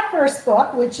have our first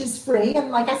book, which is free.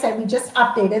 And like I said, we just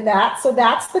updated that. So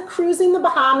that's the Cruising the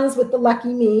Bahamas with the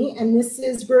Lucky Me. And this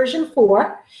is version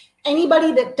 4.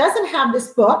 Anybody that doesn't have this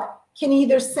book can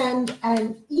either send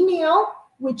an email,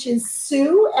 which is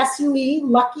Sue, S-U-E,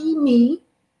 Lucky Me,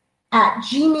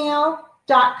 @gmail.com,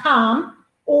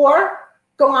 or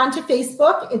go on to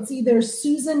Facebook. It's either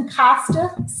Susan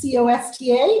Costa,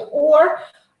 C-O-S-T-A, or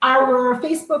our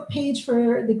Facebook page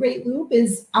for the Great Loop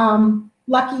is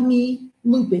Lucky Me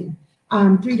Looping,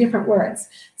 3 different words.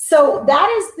 So that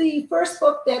is the first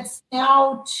book that's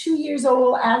now 2 years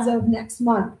old as of next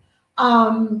month.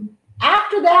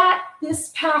 After that,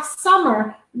 this past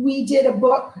summer, we did a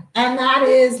book, and that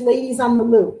is Ladies on the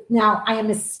Loop. Now, I am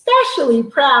especially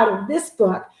proud of this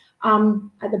book.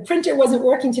 The printer wasn't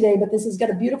working today, but this has got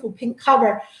a beautiful pink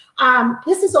cover.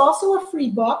 This is also a free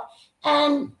book.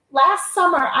 And last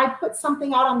summer, I put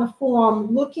something out on the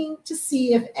forum looking to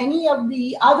see if any of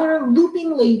the other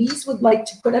looping ladies would like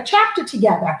to put a chapter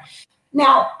together.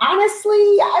 Now,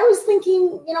 honestly, I was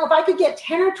thinking, if I could get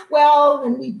 10 or 12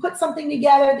 and we put something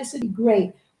together, this would be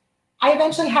great. I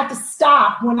eventually had to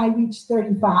stop when I reached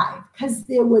 35 because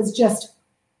there was just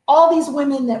all these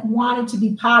women that wanted to be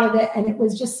part of it, and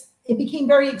it became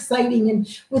very exciting. And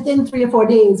within 3 or 4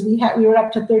 days, we were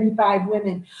up to 35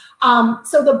 women.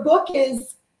 So the book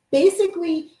is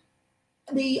basically,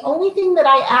 the only thing that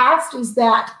I asked is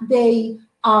that they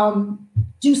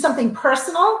do something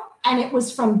personal, and it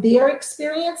was from their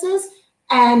experiences.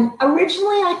 And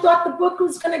originally I thought the book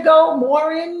was going to go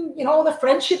more in, the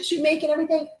friendships you make and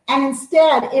everything. And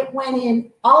instead it went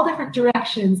in all different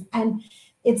directions. And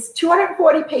it's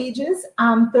 240 pages,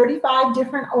 35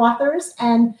 different authors,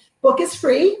 and book is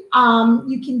free.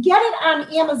 You can get it on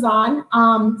Amazon.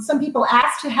 Some people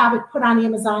asked to have it put on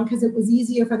Amazon because it was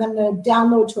easier for them to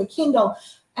download to a Kindle.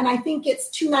 And I think it's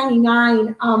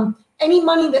 $2.99. Any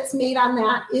money that's made on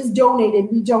that is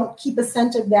donated. We don't keep a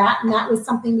cent of that. And that was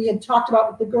something we had talked about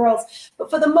with the girls.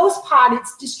 But for the most part,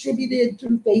 it's distributed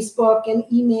through Facebook and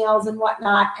emails and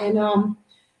whatnot. And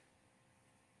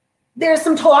there's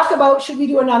some talk about, should we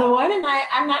do another one? And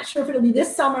I'm not sure if it'll be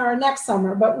this summer or next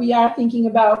summer, but we are thinking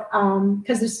about,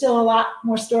 because there's still a lot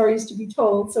more stories to be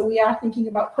told. So we are thinking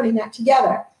about putting that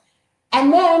together.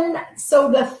 And then,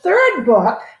 so the third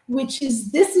book, which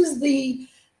is, this is the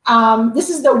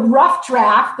rough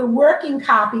draft, the working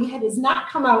copy. It has not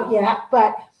come out yet,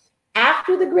 but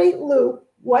After the Great Loop,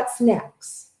 What's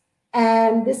Next?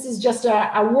 And this is just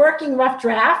a working rough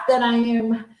draft that I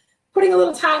am putting a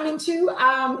little time into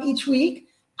each week.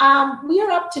 We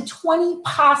are up to 20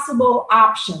 possible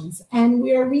options, and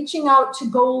we're reaching out to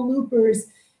goal loopers.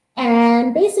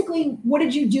 And basically, what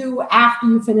did you do after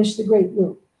you finished the Great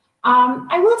Loop?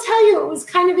 I will tell you, it was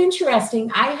kind of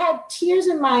interesting. I had tears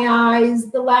in my eyes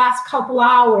the last couple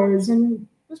hours and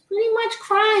was pretty much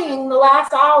crying the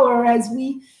last hour as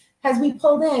we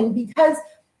pulled in, because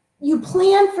you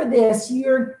plan for this.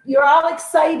 You're all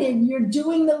excited. You're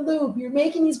doing the loop. You're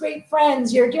making these great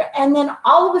friends. And then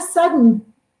all of a sudden,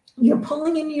 you're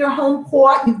pulling into your home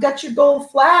port. You've got your gold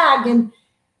flag, and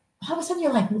all of a sudden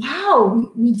you're like, wow,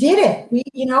 we did it.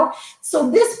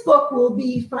 So this book will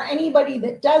be for anybody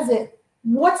that does it.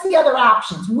 What's the other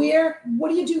options? What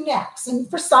do you do next? And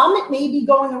for some, it may be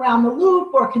going around the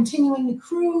loop or continuing the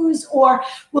cruise, or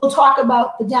we'll talk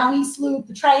about the Down East Loop,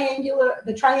 the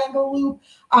triangle loop,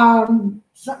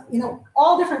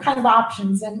 all different kind of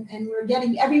options. And we're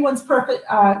getting everyone's perfect,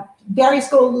 various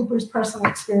goal loopers' personal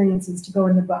experiences to go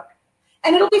in the book.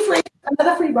 And it'll be free,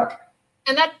 another free book.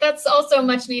 And that's also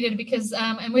much needed because,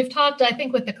 and we've talked, I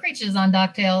think, with the Creaches on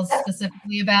DockTales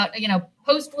specifically about,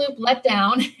 post-loop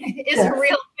letdown is a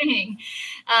real thing.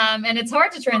 And it's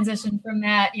hard to transition from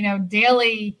that,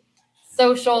 daily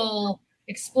social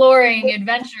exploring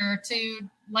adventure to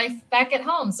life back at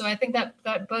home. So I think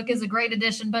that book is a great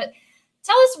addition. But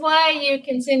tell us why you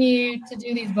continue to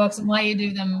do these books and why you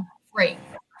do them free.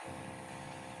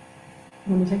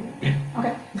 Let me take it.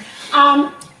 Okay.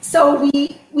 So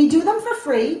we do them for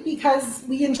free because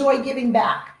we enjoy giving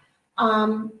back.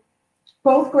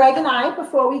 Both Greg and I,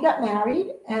 before we got married,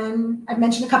 and I've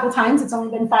mentioned a couple times, it's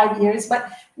only been 5 years,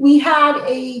 but we had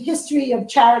a history of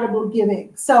charitable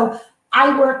giving. So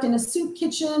I worked in a soup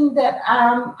kitchen that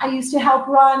I used to help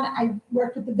run. I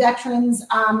worked with the veterans,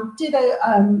 did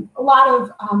a lot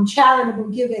of charitable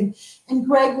giving, and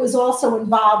Greg was also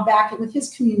involved back with his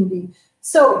community.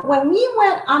 So when we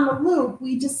went on the loop,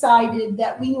 we decided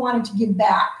that we wanted to give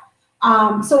back.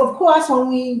 So of course, when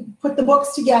we put the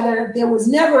books together, there was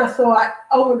never a thought,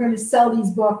 we're going to sell these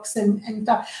books and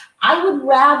stuff. I would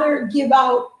rather give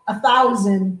out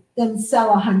 1,000 than sell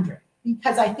 100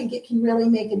 because I think it can really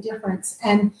make a difference.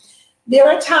 And there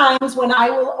are times when I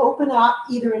will open up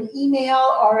either an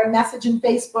email or a message in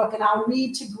Facebook, and I'll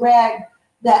read to Greg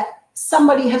that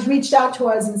somebody has reached out to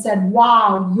us and said,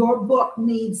 wow, your book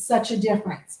made such a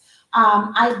difference.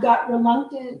 I've got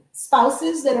reluctant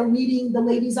spouses that are reading the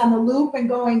Ladies on the Loop and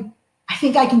going, I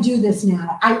think I can do this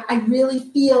now. I really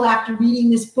feel after reading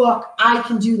this book, I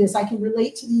can do this. I can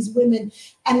relate to these women.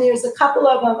 And there's a couple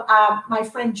of them. My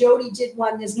friend Jody did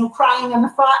one, There's No Crying on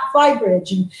the Fly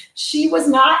Bridge. And she was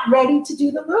not ready to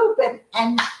do the loop.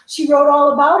 And she wrote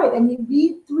all about it. And you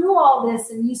read through all this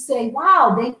and you say,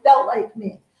 wow, they felt like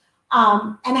me.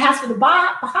 And as for the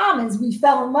Bahamas, we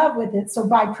fell in love with it. So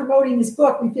by promoting this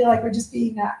book, we feel like we're just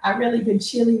being a really good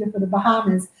cheerleader for the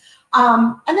Bahamas.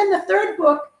 And then the third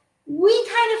book, we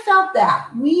kind of felt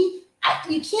that.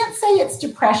 You can't say it's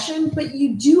depression, but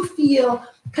you do feel,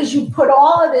 because you put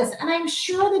all of this, and I'm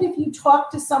sure that if you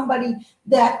talk to somebody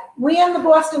that ran the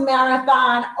Boston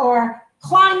Marathon or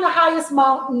climbed the highest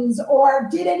mountains or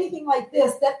did anything like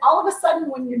this, that all of a sudden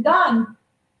when you're done,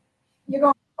 you're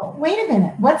going, wait a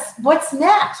minute, what's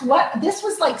next? This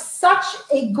was like such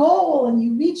a goal and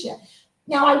you reach it.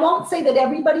 Now, I won't say that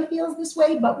everybody feels this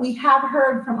way, but we have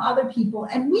heard from other people.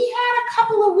 And we had a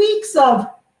couple of weeks of,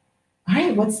 all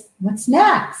right, what's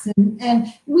next? And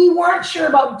we weren't sure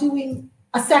about doing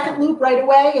a second loop right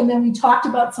away. And then we talked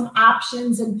about some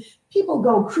options, and people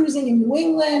go cruising in New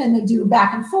England and they do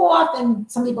back and forth.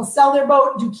 And some people sell their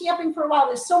boat, do camping for a while.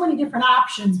 There's so many different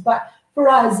options. But for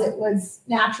us, it was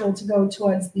natural to go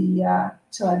towards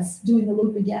doing the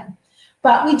loop again.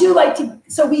 But we do like to,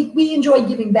 so we enjoy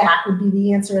giving back would be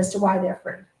the answer as to why they're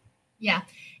free. Yeah.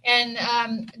 And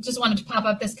just wanted to pop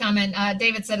up this comment.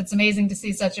 David said it's amazing to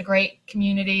see such a great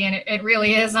community, and it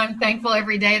really is. I'm thankful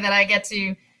every day that I get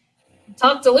to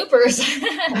talk to loopers.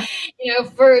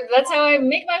 That's how I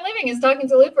make my living, is talking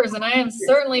to loopers, and I am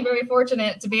certainly very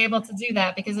fortunate to be able to do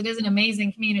that because it is an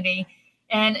amazing community.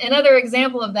 And another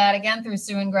example of that, again through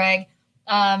Sue and Greg,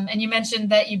 and you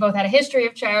mentioned that you both had a history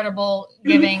of charitable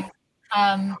giving.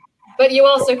 But you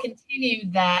also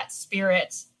continued that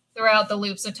spirit throughout the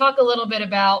loop. So talk a little bit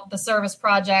about the service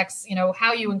projects,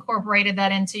 how you incorporated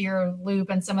that into your loop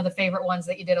and some of the favorite ones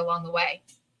that you did along the way.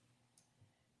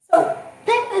 So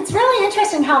it's really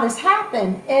interesting how this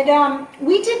happened.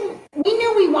 We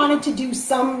knew we wanted to do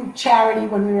some charity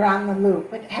when we were on the loop,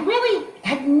 but I really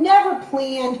had never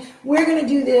planned, we're going to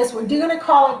do this, we're going to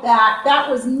call it that. That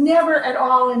was never at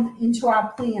all into our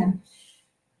plan.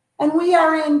 And we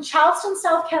are in Charleston,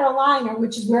 South Carolina,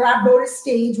 which is where our boat is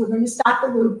staged. We're going to start the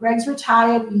loop. Greg's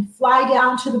retired. We fly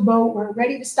down to the boat. We're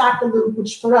ready to start the loop,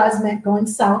 which for us meant going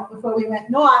south before we went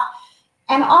north.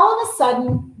 And all of a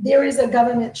sudden, there is a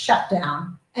government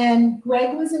shutdown. And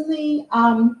Greg was in the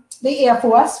Air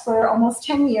Force for almost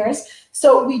 10 years.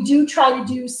 So we do try to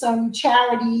do some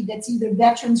charity that's either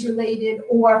veterans related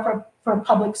or for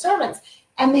public servants.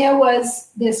 And there was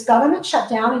this government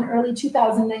shutdown in early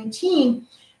 2019.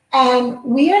 And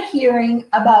we are hearing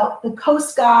about the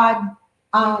Coast Guard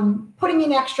putting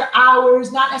in extra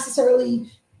hours, not necessarily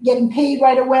getting paid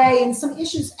right away, and some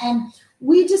issues. And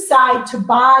we decide to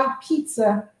buy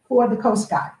pizza for the Coast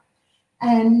Guard.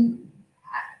 And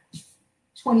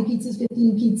 20 pizzas,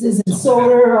 15 pizzas, and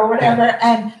soda or whatever.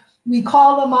 And we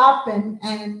call them up,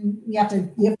 and we have to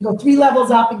go 3 levels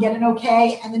up and get an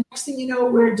okay. And the next thing you know,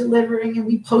 we're delivering, and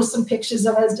we post some pictures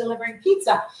of us delivering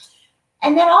pizza.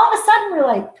 And then all of a sudden we're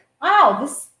like, wow,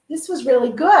 this was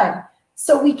really good.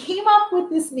 So we came up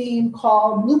with this name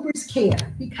called Loopers Care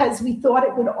because we thought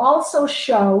it would also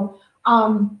show,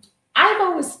 I've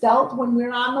always felt when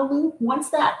we're on the loop,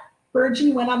 once that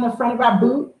Virgie went on the front of our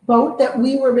boat, that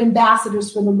we were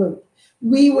ambassadors for the loop.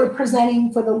 We were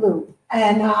presenting for the loop.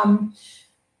 And,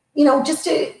 just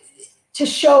to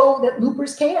show that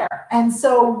loopers care. And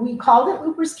so we called it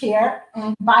Loopers Care.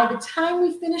 And by the time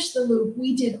we finished the loop,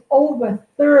 we did over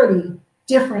 30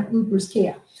 different Loopers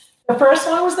Care. The first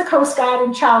one was the Coast Guard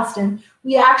in Charleston.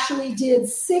 We actually did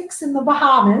 6 in the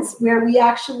Bahamas, where we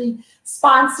actually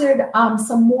sponsored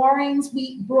some moorings.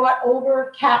 We brought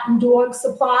over cat and dog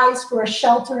supplies for a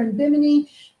shelter in Bimini,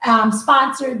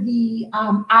 sponsored the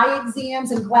eye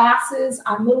exams and glasses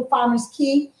on Little Farmers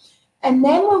Key. And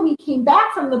then when we came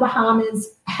back from the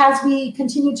Bahamas, as we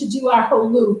continued to do our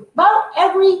whole loop, about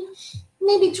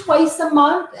maybe twice a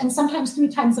month and sometimes 3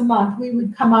 times a month, we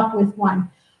would come up with one.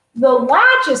 The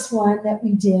largest one that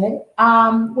we did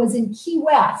was in Key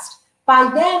West. By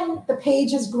then, the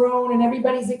page has grown and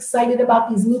everybody's excited about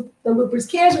the Loopers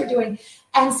Cares we're doing.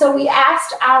 And so we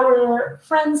asked our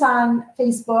friends on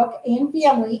Facebook and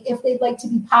family if they'd like to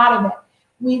be part of it.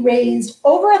 We raised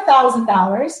over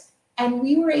 $1,000, and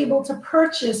we were able to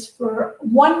purchase for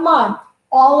 1 month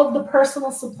all of the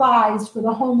personal supplies for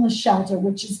the homeless shelter,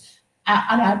 which is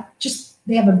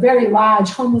they have a very large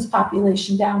homeless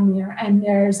population down there, and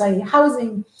there's a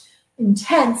housing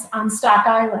intense on Stock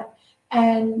Island.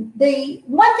 And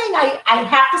one thing I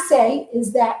have to say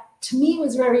is that to me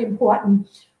was very important.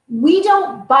 We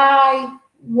don't buy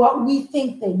what we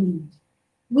think they need.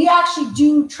 We actually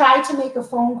do try to make a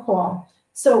phone call.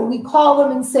 So we call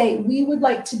them and say, we would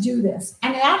like to do this.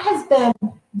 And that has been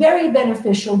very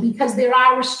beneficial because there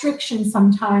are restrictions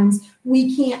sometimes.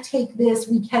 We can't take this,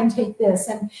 we can take this.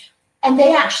 And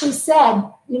they actually said,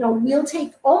 we'll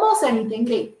take almost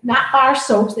anything, not bar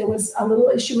soaps. There was a little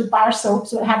issue with bar soap,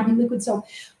 so it had to be liquid soap.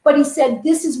 But he said,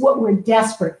 this is what we're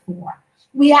desperate for.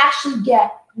 We actually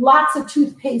get lots of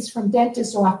toothpaste from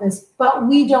dentist's office, but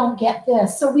we don't get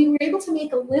this. So we were able to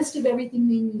make a list of everything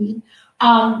they need.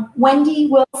 Wendy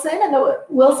Wilson and the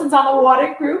Wilsons on the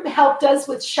Water group helped us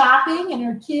with shopping, and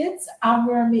her kids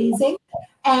were amazing.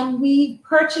 And we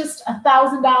purchased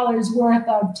 $1,000 worth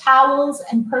of towels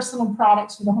and personal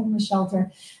products for the homeless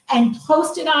shelter and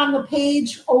posted on the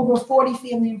page over 40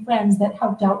 family and friends that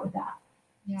helped out with that.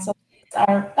 Yeah. So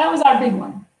That was our big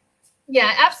one.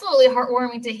 Yeah, absolutely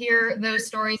heartwarming to hear those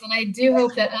stories. And I do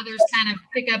hope that others kind of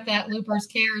pick up that Loopers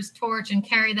Cares torch and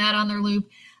carry that on their loop.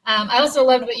 I also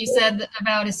loved what you said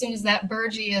about as soon as that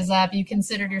burgee is up, you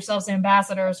considered yourselves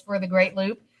ambassadors for the Great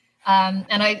Loop. And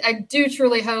I do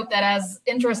truly hope that as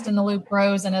interest in the loop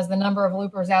grows and as the number of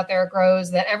loopers out there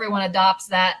grows, that everyone adopts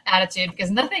that attitude,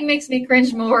 because nothing makes me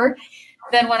cringe more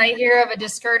than when I hear of a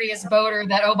discourteous boater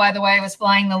that, oh, by the way, was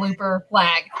flying the looper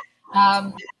flag.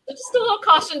 Just a little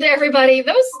caution to everybody.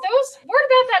 Those word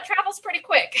about that travels pretty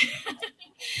quick.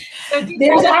 So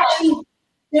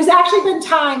there's actually been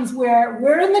times where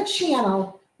we're in the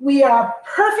channel. We are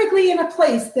perfectly in a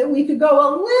place that we could go a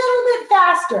little bit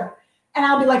faster. And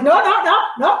I'll be like, no,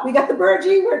 we got the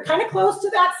burgee. We're kind of close to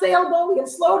that sailboat. We got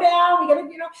to slow down. We got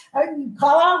to,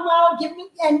 call out loud, give me.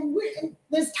 And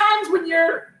there's times when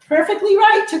you're perfectly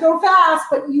right to go fast,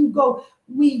 but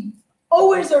we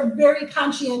always are very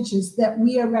conscientious that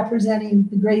we are representing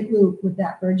the Great Loop with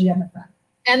that burgee on the front.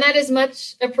 And that is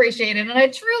much appreciated. And I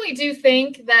truly do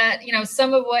think that,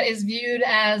 some of what is viewed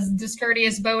as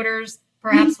discourteous boaters,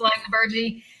 perhaps flying the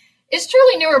burgee, is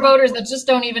truly newer boaters that just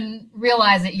don't even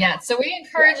realize it yet. So we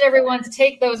encourage everyone to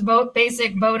take those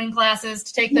basic boating classes,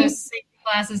 to take those safety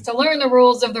classes, to learn the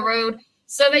rules of the road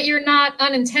so that you're not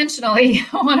unintentionally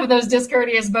one of those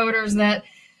discourteous boaters that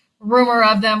rumor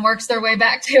of them works their way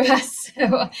back to us. So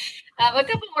a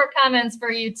couple more comments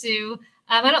for you two.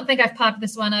 I don't think I've popped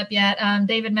this one up yet.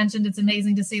 David mentioned it's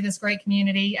amazing to see this great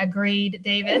community. Agreed,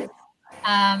 David.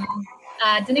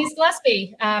 Denise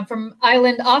Gillespie from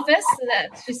Island Office.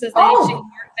 She says that she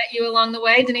met you along the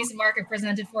way. Denise and Mark have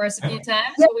presented for us a few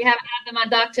times, but we haven't had them on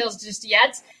DockTales just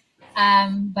yet.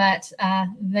 But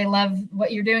they love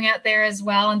what you're doing out there as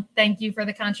well. And thank you for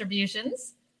the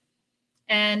contributions.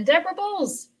 And Deborah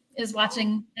Bowles is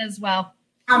watching as well.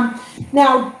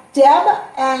 Now, Deb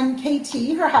and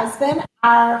KT, her husband,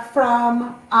 are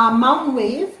from Mountain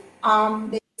Wave.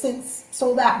 They since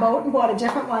sold that boat and bought a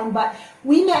different one, but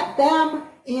we met them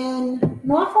in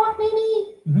Norfolk,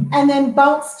 maybe, and then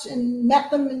bounced and met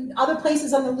them in other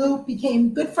places on the loop,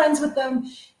 became good friends with them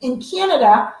in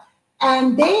Canada.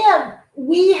 And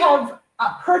we have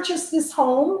purchased this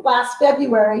home last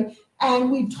February,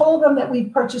 and we've told them that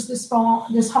we've purchased this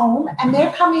home, and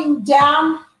they're coming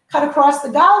down, cut across the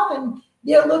Gulf, and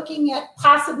they're looking at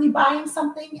possibly buying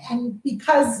something. And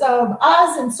because of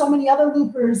us and so many other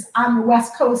loopers on the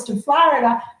west coast of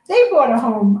Florida, they bought a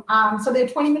home. So they're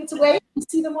 20 minutes away. We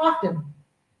see them often.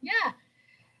 Yeah.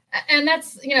 And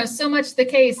that's, so much the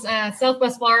case.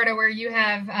 Southwest Florida, where you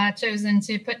have chosen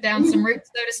to put down some roots,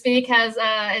 so to speak, has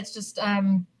it's just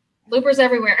loopers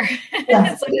everywhere.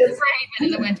 Yes, it's like a raven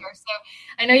in the winter. So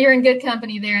I know you're in good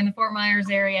company there in the Fort Myers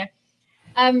area.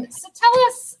 So tell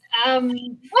us,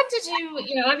 what did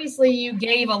you, obviously you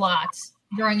gave a lot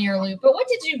during your loop, but what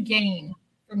did you gain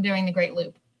from doing the Great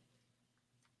Loop?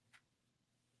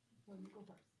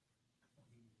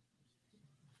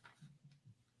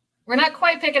 We're not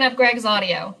quite picking up Greg's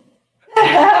audio.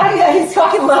 Yeah, he's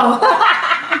talking low.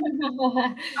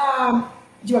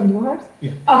 Do you want me to go first?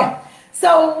 Yeah. Okay.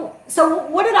 So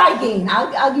what did I gain?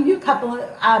 I'll give you a couple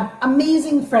of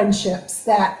amazing friendships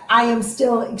that I am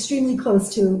still extremely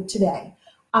close to today.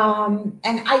 And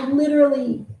I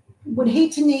literally would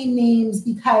hate to name names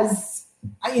because,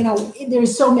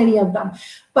 there's so many of them.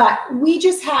 But we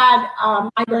just had,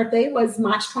 my birthday was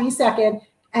March 22nd,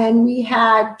 and we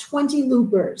had 20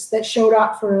 loopers that showed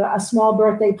up for a small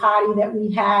birthday party that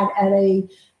we had at a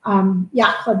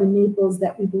yacht club in Naples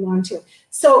that we belong to.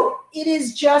 So it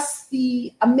is just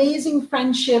the amazing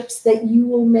friendships that you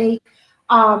will make.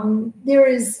 There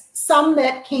is some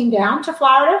that came down to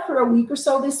Florida for a week or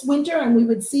so this winter, and we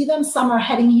would see them. Some are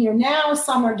heading here now.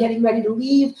 Some are getting ready to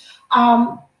leave.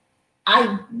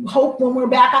 I hope when we're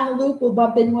back on the loop, we'll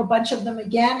bump into a bunch of them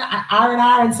again,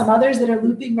 R&R and some others that are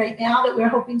looping right now that we're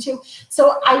hoping to.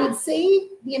 So I would say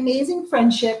the amazing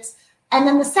friendships. And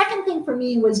then the second thing for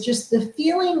me was just the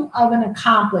feeling of an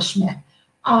accomplishment.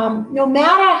 No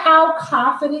matter how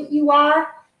confident you are,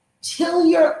 till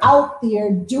you're out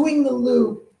there doing the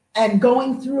loop and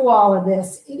going through all of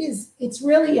this, it's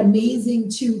really amazing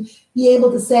to be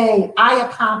able to say, I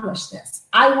accomplished this.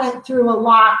 I went through a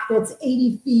lock that's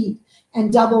 80 feet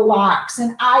and double locks,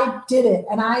 and I did it.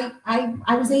 And I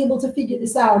was able to figure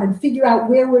this out and figure out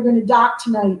where we're going to dock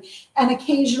tonight. And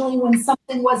occasionally when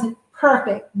something wasn't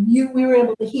perfect, we were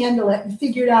able to handle it and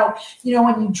figured out,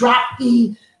 when you drop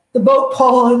the boat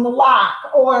pole in the lock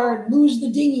or lose the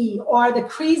dinghy or the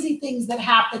crazy things that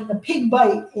happen, the pig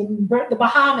bite in the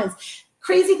Bahamas,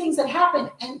 crazy things that happen.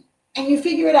 And and you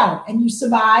figure it out and you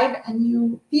survive and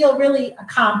you feel really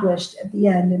accomplished at the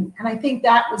end. And I think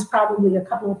that was probably a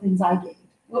couple of things I gained.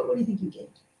 What do you think you gained?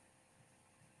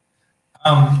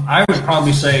 I would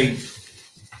probably say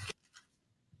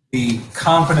the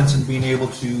confidence in being able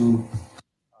to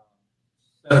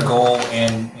set a goal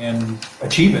and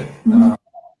achieve it. Mm-hmm.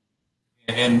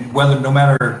 And no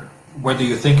matter whether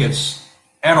you think it's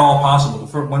at all possible.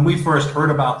 When we first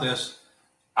heard about this,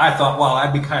 I thought, well,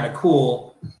 that'd be kind of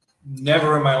cool.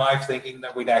 Never in my life thinking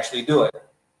that we'd actually do it.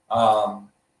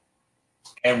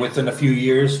 And within a few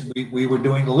years, we were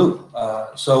doing the loop.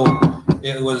 So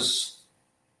it was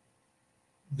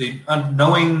the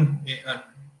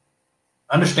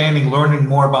understanding, learning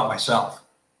more about myself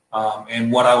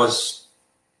and what I was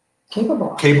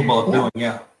capable of doing.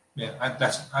 Yeah.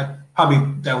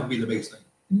 That would be the biggest thing.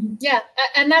 Yeah,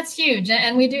 and that's huge.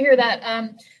 And we do hear that.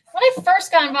 When I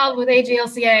first got involved with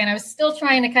AGLCA, and I was still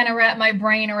trying to kind of wrap my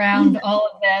brain around all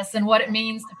of this and what it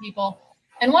means to people.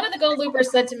 And one of the Gold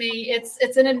Loopers said to me,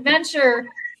 it's an adventure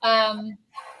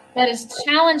that is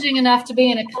challenging enough to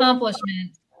be an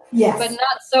accomplishment, yes, but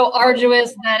not so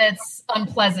arduous that it's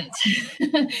unpleasant.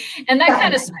 And that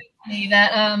kind of spoke to me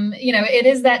that, it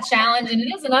is that challenge, and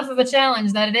it is enough of a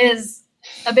challenge that it is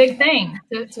a big thing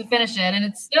to finish it. And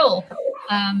it's still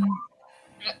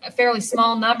a fairly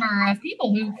small number of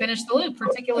people who finish the loop,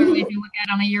 particularly if you look at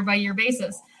it on a year-by-year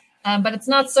basis. But it's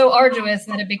not so arduous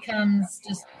that it becomes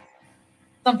just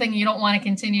something you don't want to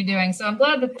continue doing. So I'm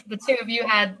glad that the two of you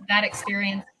had that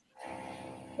experience.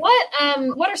 What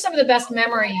are some of the best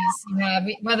memories you have,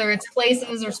 whether it's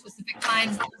places or specific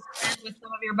times that you spent with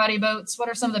some of your buddy boats? What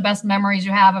are some of the best memories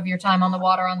you have of your time on the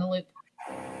water on the loop?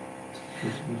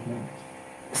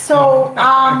 So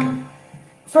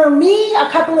for me, a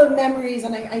couple of memories,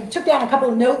 and I took down a couple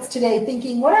of notes today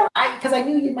thinking, because I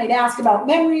knew you might ask about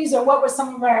memories or what were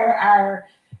some of our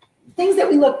things that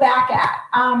we look back at.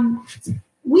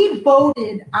 We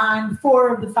boated on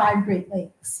 4 of the 5 Great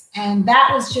Lakes, and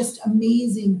that was just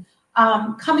amazing.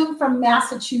 Coming from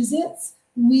Massachusetts,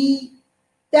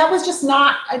 that's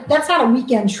not a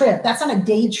weekend trip. That's not a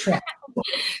day trip.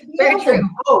 Very true.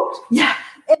 Boat. Yeah.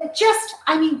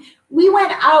 We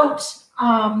went out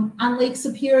on Lake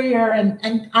Superior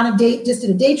and on a date, just did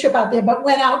a day trip out there, but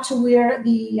went out to where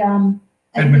the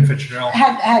Edmund Fitzgerald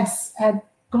had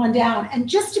gone down. And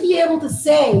just to be able to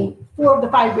say 4 of the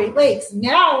 5 Great Lakes.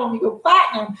 Now when we go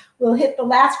platinum, we'll hit the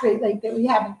last Great Lake that we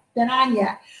haven't been on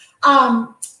yet.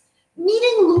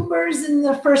 Meeting loopers in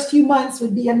the first few months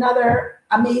would be another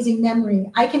amazing memory.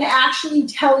 I can actually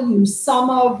tell you some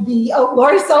of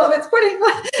Laurie Sullivan's putting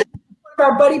one of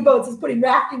our buddy boats is putting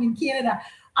rafting in Canada.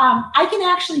 I can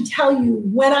actually tell you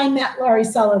when I met Laurie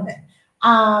Sullivan.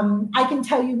 I can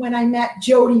tell you when I met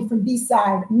Jody from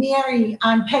B-Side, Mary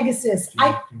on Pegasus.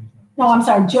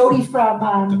 Jody from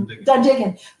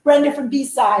Dundigan, Brenda from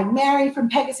B-Side, Mary from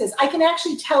Pegasus. I can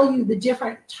actually tell you the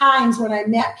different times when I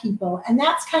met people, and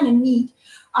that's kind of neat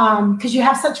because you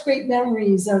have such great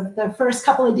memories of the first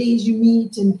couple of days you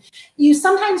meet, and you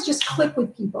sometimes just click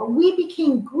with people. We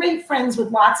became great friends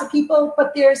with lots of people,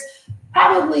 but there's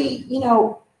probably,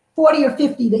 40 or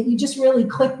 50 that you just really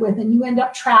click with, and you end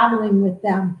up traveling with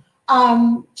them.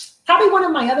 Probably one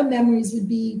of my other memories would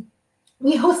be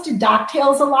we hosted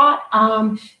DockTales a lot,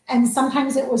 and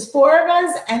sometimes it was 4 of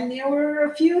us, and there were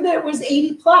a few that was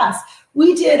 80 plus.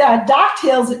 We did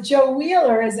DockTales at Joe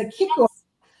Wheeler as a kickoff.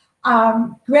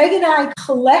 Greg and I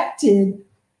collected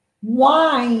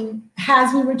wine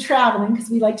as we were traveling because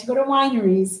we like to go to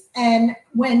wineries. And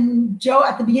when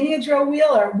at the beginning of Joe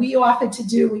Wheeler, we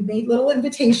made little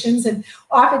invitations and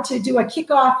offered to do a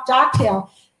kickoff DockTale.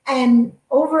 And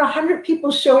over 100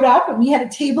 people showed up, and we had a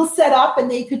table set up, and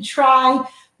they could try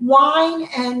wine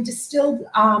and distilled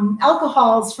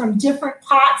alcohols from different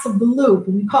parts of the loop.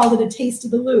 And we called it a taste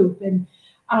of the loop. And,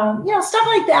 stuff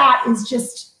like that is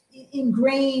just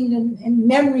ingrained in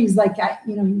memories like that.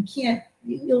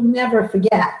 You'll never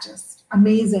forget. Just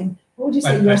amazing. What would you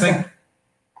say? I think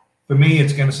for me,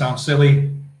 it's going to sound silly.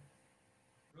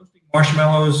 Roasting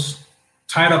marshmallows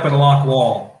tied up in a lock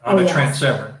wall on a Trent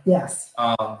Severn. Yes.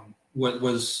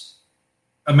 Was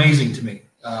amazing to me,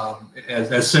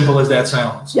 as simple as that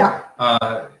sounds. Yeah.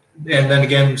 And then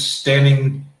again,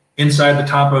 standing inside the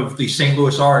top of the St.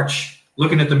 Louis Arch,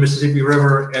 looking at the Mississippi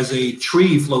River as a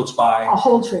tree floats by. A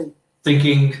whole tree.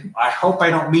 Thinking, I hope I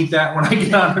don't meet that when I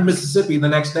get out of Mississippi the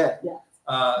next day. Yeah.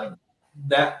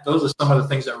 Those are some of the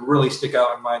things that really stick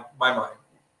out in my mind.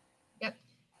 Yep.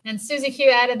 And Susie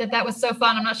Q added that was so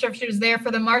fun. I'm not sure if she was there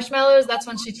for the marshmallows. That's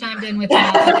when she chimed in with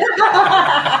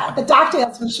that. The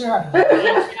DockTales for sure.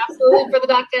 Absolutely, for the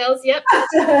DockTales. Yep.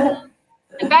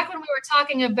 And back when we were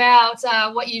talking about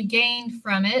what you gained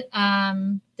from it,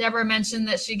 Deborah mentioned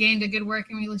that she gained a good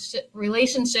working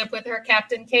relationship with her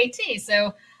captain, KT.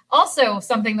 So also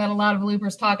something that a lot of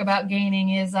loopers talk about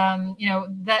gaining is,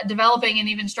 that developing an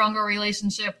even stronger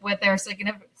relationship with their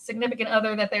significant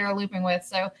other that they are looping with.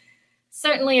 So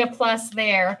certainly a plus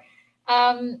there.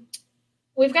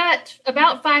 We've got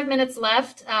about 5 minutes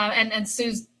left, and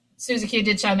Susie Q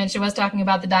did chime in. She was talking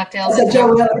about the DockTales. So Joe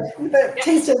Wheeler, the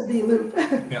taste of the loop.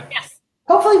 Yeah. Yes.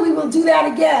 Hopefully we will do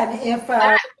that again. If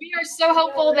we are so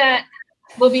hopeful that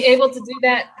we'll be able to do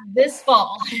that this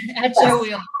fall at Joe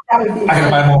Wheeler. That would be. I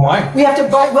can buy more wine. We have to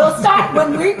buy. We'll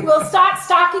start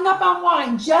stocking up on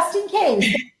wine just in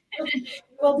case.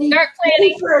 We'll be Start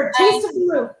planning for a taste of the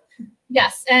loop.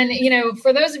 Yes, and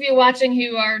for those of you watching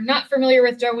who are not familiar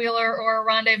with Joe Wheeler or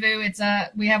Rendezvous, it's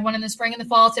we have one in the spring and the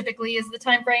fall. Typically, is the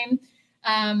time frame.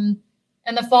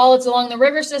 In the fall, it's along the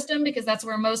river system because that's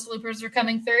where most loopers are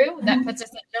coming through. That puts us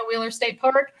at Joe Wheeler State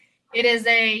Park. It is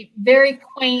a very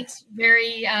quaint,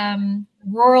 very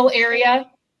rural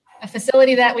area, a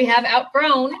facility that we have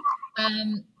outgrown,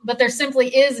 but there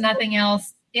simply is nothing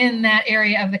else in that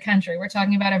area of the country. We're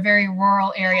talking about a very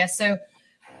rural area, so.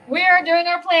 We are doing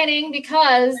our planning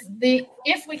because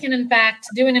if we can, in fact,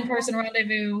 do an in-person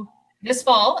rendezvous this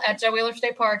fall at Joe Wheeler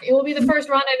State Park, it will be the first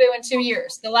rendezvous in 2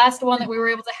 years. The last one that we were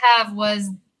able to have was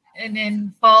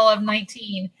in fall of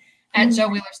 19 at Joe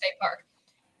Wheeler State Park.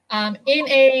 In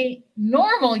a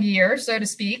normal year, so to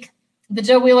speak, the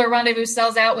Joe Wheeler rendezvous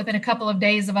sells out within a couple of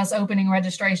days of us opening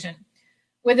registration.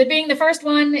 With it being the first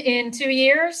one in 2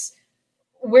 years,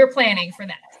 we're planning for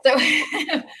that. So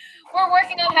we're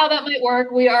working on how that might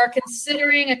work. We are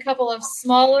considering a couple of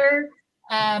smaller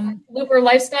looper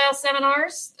lifestyle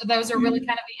seminars. Those are really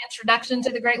kind of the introduction to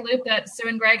the Great Loop that Sue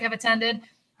and Greg have attended.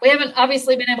 We haven't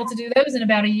obviously been able to do those in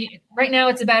about a year. Right now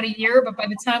it's about a year, but by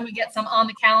the time we get some on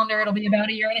the calendar, it'll be about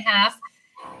a year and a half.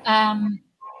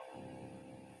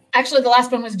 Actually, the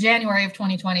last one was January of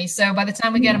 2020. So by the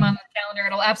time we get them on the calendar,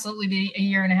 it'll absolutely be a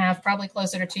year and a half, probably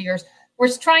closer to 2 years. We're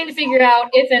trying to figure out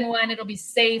if and when it'll be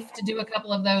safe to do a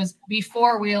couple of those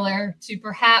before Wheeler to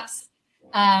perhaps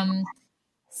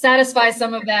satisfy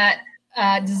some of that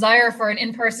desire for an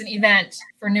in-person event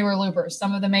for newer loopers.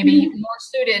 Some of them may be more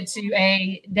suited to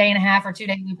a day and a half or 2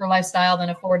 day looper lifestyle than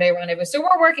a 4 day rendezvous. So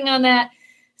we're working on that.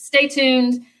 Stay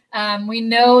tuned. We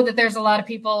know that there's a lot of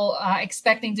people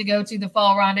expecting to go to the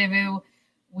fall rendezvous.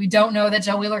 We don't know that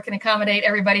Joe Wheeler can accommodate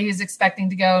everybody who's expecting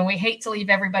to go, and we hate to leave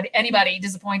anybody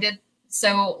disappointed.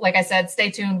 So, like I said,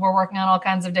 stay tuned. We're working on all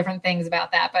kinds of different things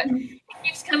about that, but it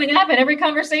keeps coming up in every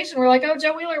conversation. We're like, oh,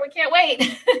 Joe Wheeler, we can't wait.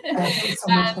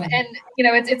 And,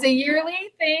 it's a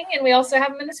yearly thing, and we also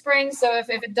have them in the spring. So if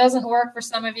it doesn't work for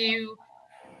some of you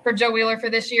for Joe Wheeler for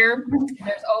this year,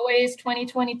 there's always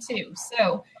 2022.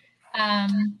 So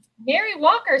Mary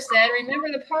Walker said,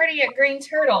 remember the party at Green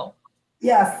Turtle?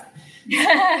 Yes.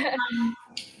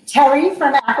 Terry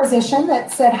from Acquisition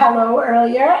that said hello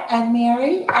earlier, and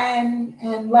Mary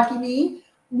and Lucky Me.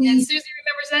 And Susie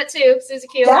remembers that too. Susie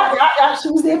Q. Yeah,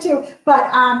 she was there too.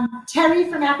 But Terry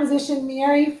from Acquisition,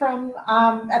 Mary from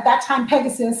at that time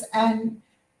Pegasus, and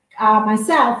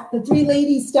myself, the three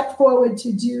ladies stepped forward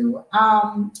to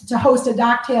host a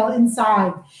DockTale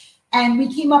inside, and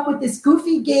we came up with this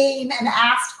goofy game and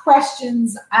asked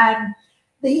questions, and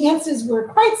the answers were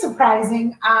quite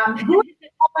surprising. Who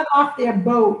fallen off their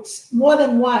boat more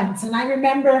than once? And I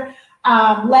remember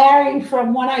Larry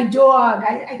from One-Eyed Dog.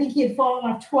 I think he had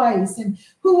fallen off twice. And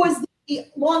who was the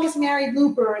longest married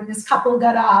looper? And this couple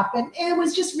got up. And it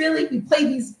was just really, we played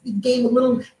we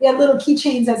had little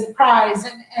keychains as a prize.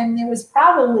 And there was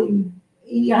probably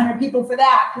 80, 100 people for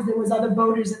that because there was other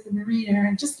boaters at the marina,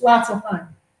 and just lots of fun.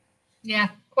 Yeah,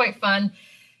 quite fun.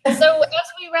 So as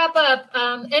we wrap up,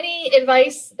 any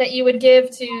advice that you would give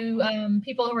to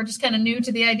people who are just kind of new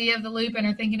to the idea of the loop and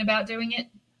are thinking about doing it?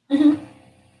 Mm-hmm.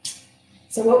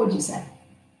 So what would you say?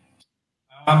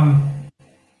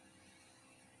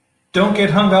 Don't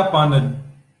get hung up on the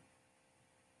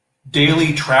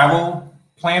daily travel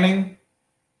planning.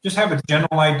 Just have a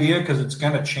general idea, because it's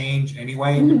going to change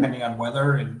anyway, depending on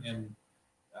weather. And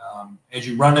as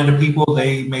you run into people,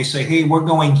 they may say, hey, we're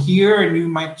going here, and you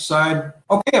might decide,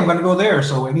 okay, I'm going to go there.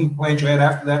 So any plans you had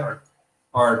after that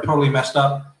are totally messed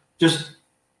up. Just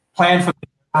plan for the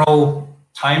general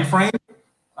time frame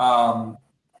and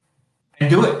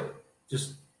do it.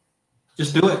 Just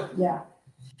do it. Yeah.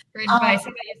 Great advice.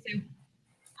 How about you, Sue?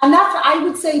 I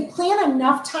would say plan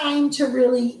enough time to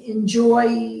really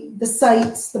enjoy the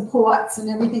sights, the ports, and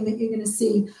everything that you're going to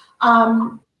see.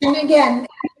 And again,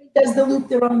 does the loop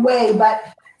their own way,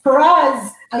 but for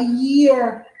us, a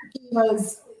year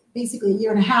was basically a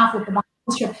year and a half with the Bahamas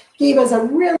gave us a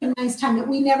really nice time that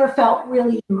we never felt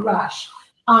really in a rush.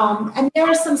 And there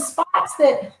are some spots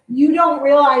that you don't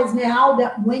realize now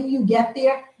that when you get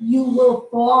there, you will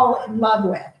fall in love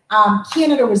with.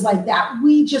 Canada was like that.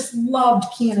 We just loved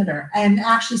Canada and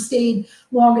actually stayed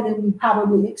longer than we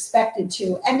probably expected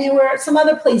to. And there were some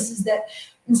other places that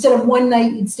instead of one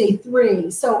night, you'd stay 3.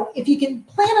 So if you can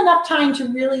plan enough time to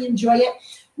really enjoy it,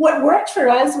 what worked for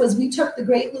us was we took the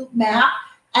Great Loop map,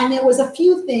 and there was a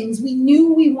few things. We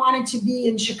knew we wanted to be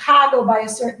in Chicago by a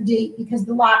certain date because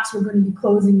the locks were going to be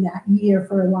closing that year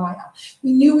for a while.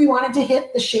 We knew we wanted to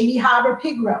hit the Shady Harbor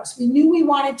Pig Roast. We knew we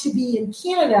wanted to be in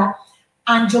Canada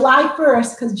on July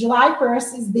 1st because July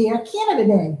 1st is their Canada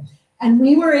Day. And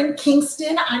we were in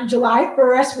Kingston on July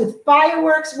 1st with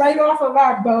fireworks right off of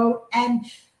our boat. And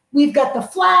we've got the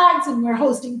flags and we're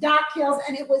hosting DockTales,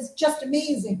 and it was just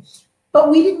amazing. But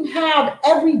we didn't have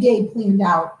every day planned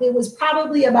out. There was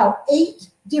probably about 8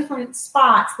 different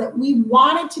spots that we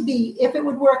wanted to be, if it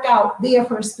would work out, there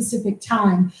for a specific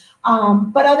time.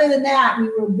 But other than that, we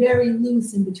were very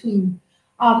loose in between.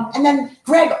 And then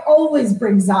Greg always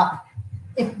brings up,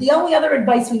 if the only other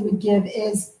advice we would give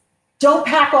is don't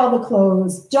pack all the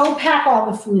clothes, don't pack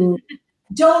all the food,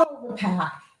 don't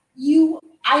overpack.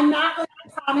 I'm not going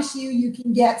to promise you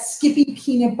can get Skippy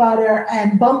peanut butter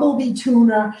and Bumblebee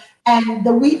tuna and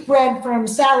the wheat bread from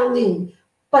Sara Lee,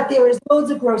 but there is loads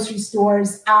of grocery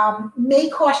stores. May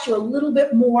cost you a little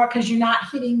bit more because you're not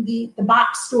hitting the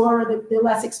box store or the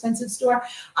less expensive store.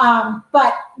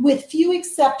 But with few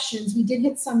exceptions, we did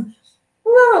hit some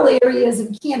rural areas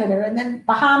in Canada, and then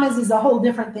Bahamas is a whole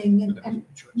different thing. And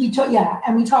we talk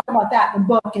about that in the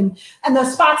book. And the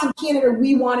spots in Canada,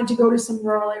 we wanted to go to some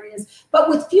rural areas, but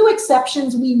with few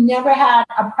exceptions, we never had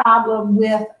a problem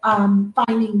with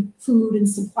finding food and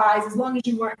supplies as long as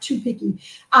you weren't too picky.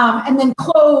 And then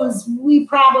clothes, we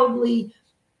probably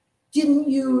didn't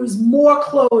use more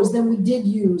clothes than we did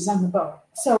use on the boat.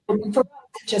 So for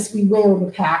us, we way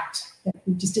overpacked.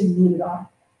 We just didn't need it all.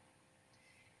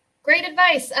 Great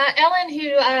advice. Ellen,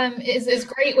 who is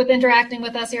great with interacting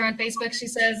with us here on Facebook, she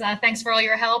says, thanks for all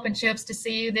your help and she hopes to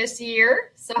see you this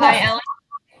year. So hi, Ellen.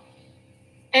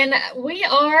 And we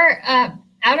are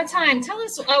out of time. Tell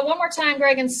us one more time,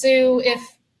 Greg and Sue,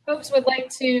 if folks would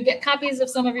like to get copies of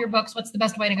some of your books, what's the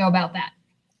best way to go about that?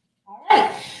 All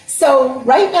right. So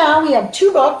right now we have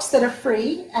 2 books that are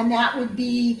free, and that would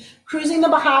be Cruising the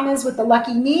Bahamas with the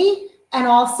Lucky Me and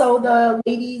also the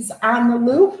Ladies on the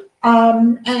Loop.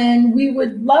 And we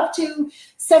would love to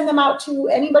send them out to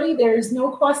anybody. There's no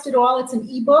cost at all. It's an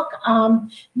ebook.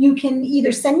 You can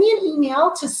either send me an email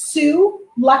to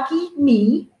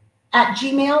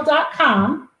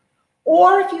sueluckyme@gmail.com,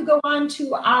 or if you go on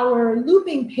to our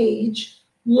looping page,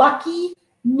 Lucky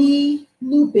Me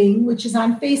Looping, which is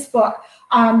on Facebook,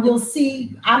 you'll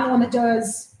see I'm the one that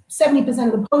does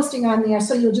 70% of the posting on there.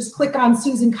 So you'll just click on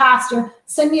Susan Costa,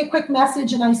 send me a quick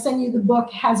message, and I send you the book,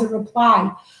 has a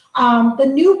reply. The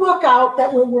new book out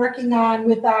that we're working on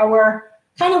with our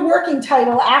kind of working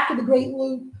title, After the Great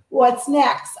Loop, What's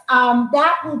Next?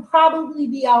 That will probably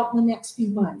be out in the next few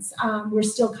months. We're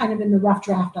still kind of in the rough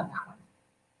draft on that one.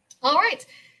 All right.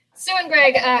 Sue and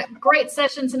Greg, great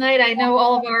session tonight. I know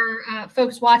all of our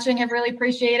folks watching have really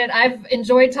appreciated it. I've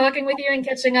enjoyed talking with you and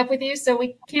catching up with you, so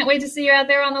we can't wait to see you out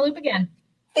there on the loop again.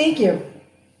 Thank you.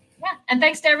 Yeah, and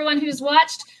thanks to everyone who's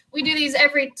watched. We do these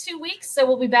every 2 weeks, so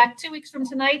we'll be back 2 weeks from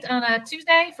tonight on a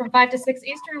Tuesday from 5 to 6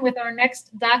 Eastern with our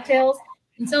next DockTales.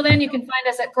 Until then, you can find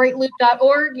us at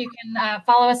greatloop.org. You can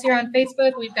follow us here on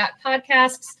Facebook. We've got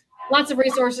podcasts, lots of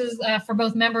resources for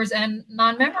both members and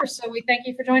non-members. So we thank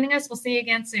you for joining us. We'll see you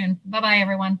again soon. Bye-bye,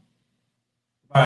 everyone.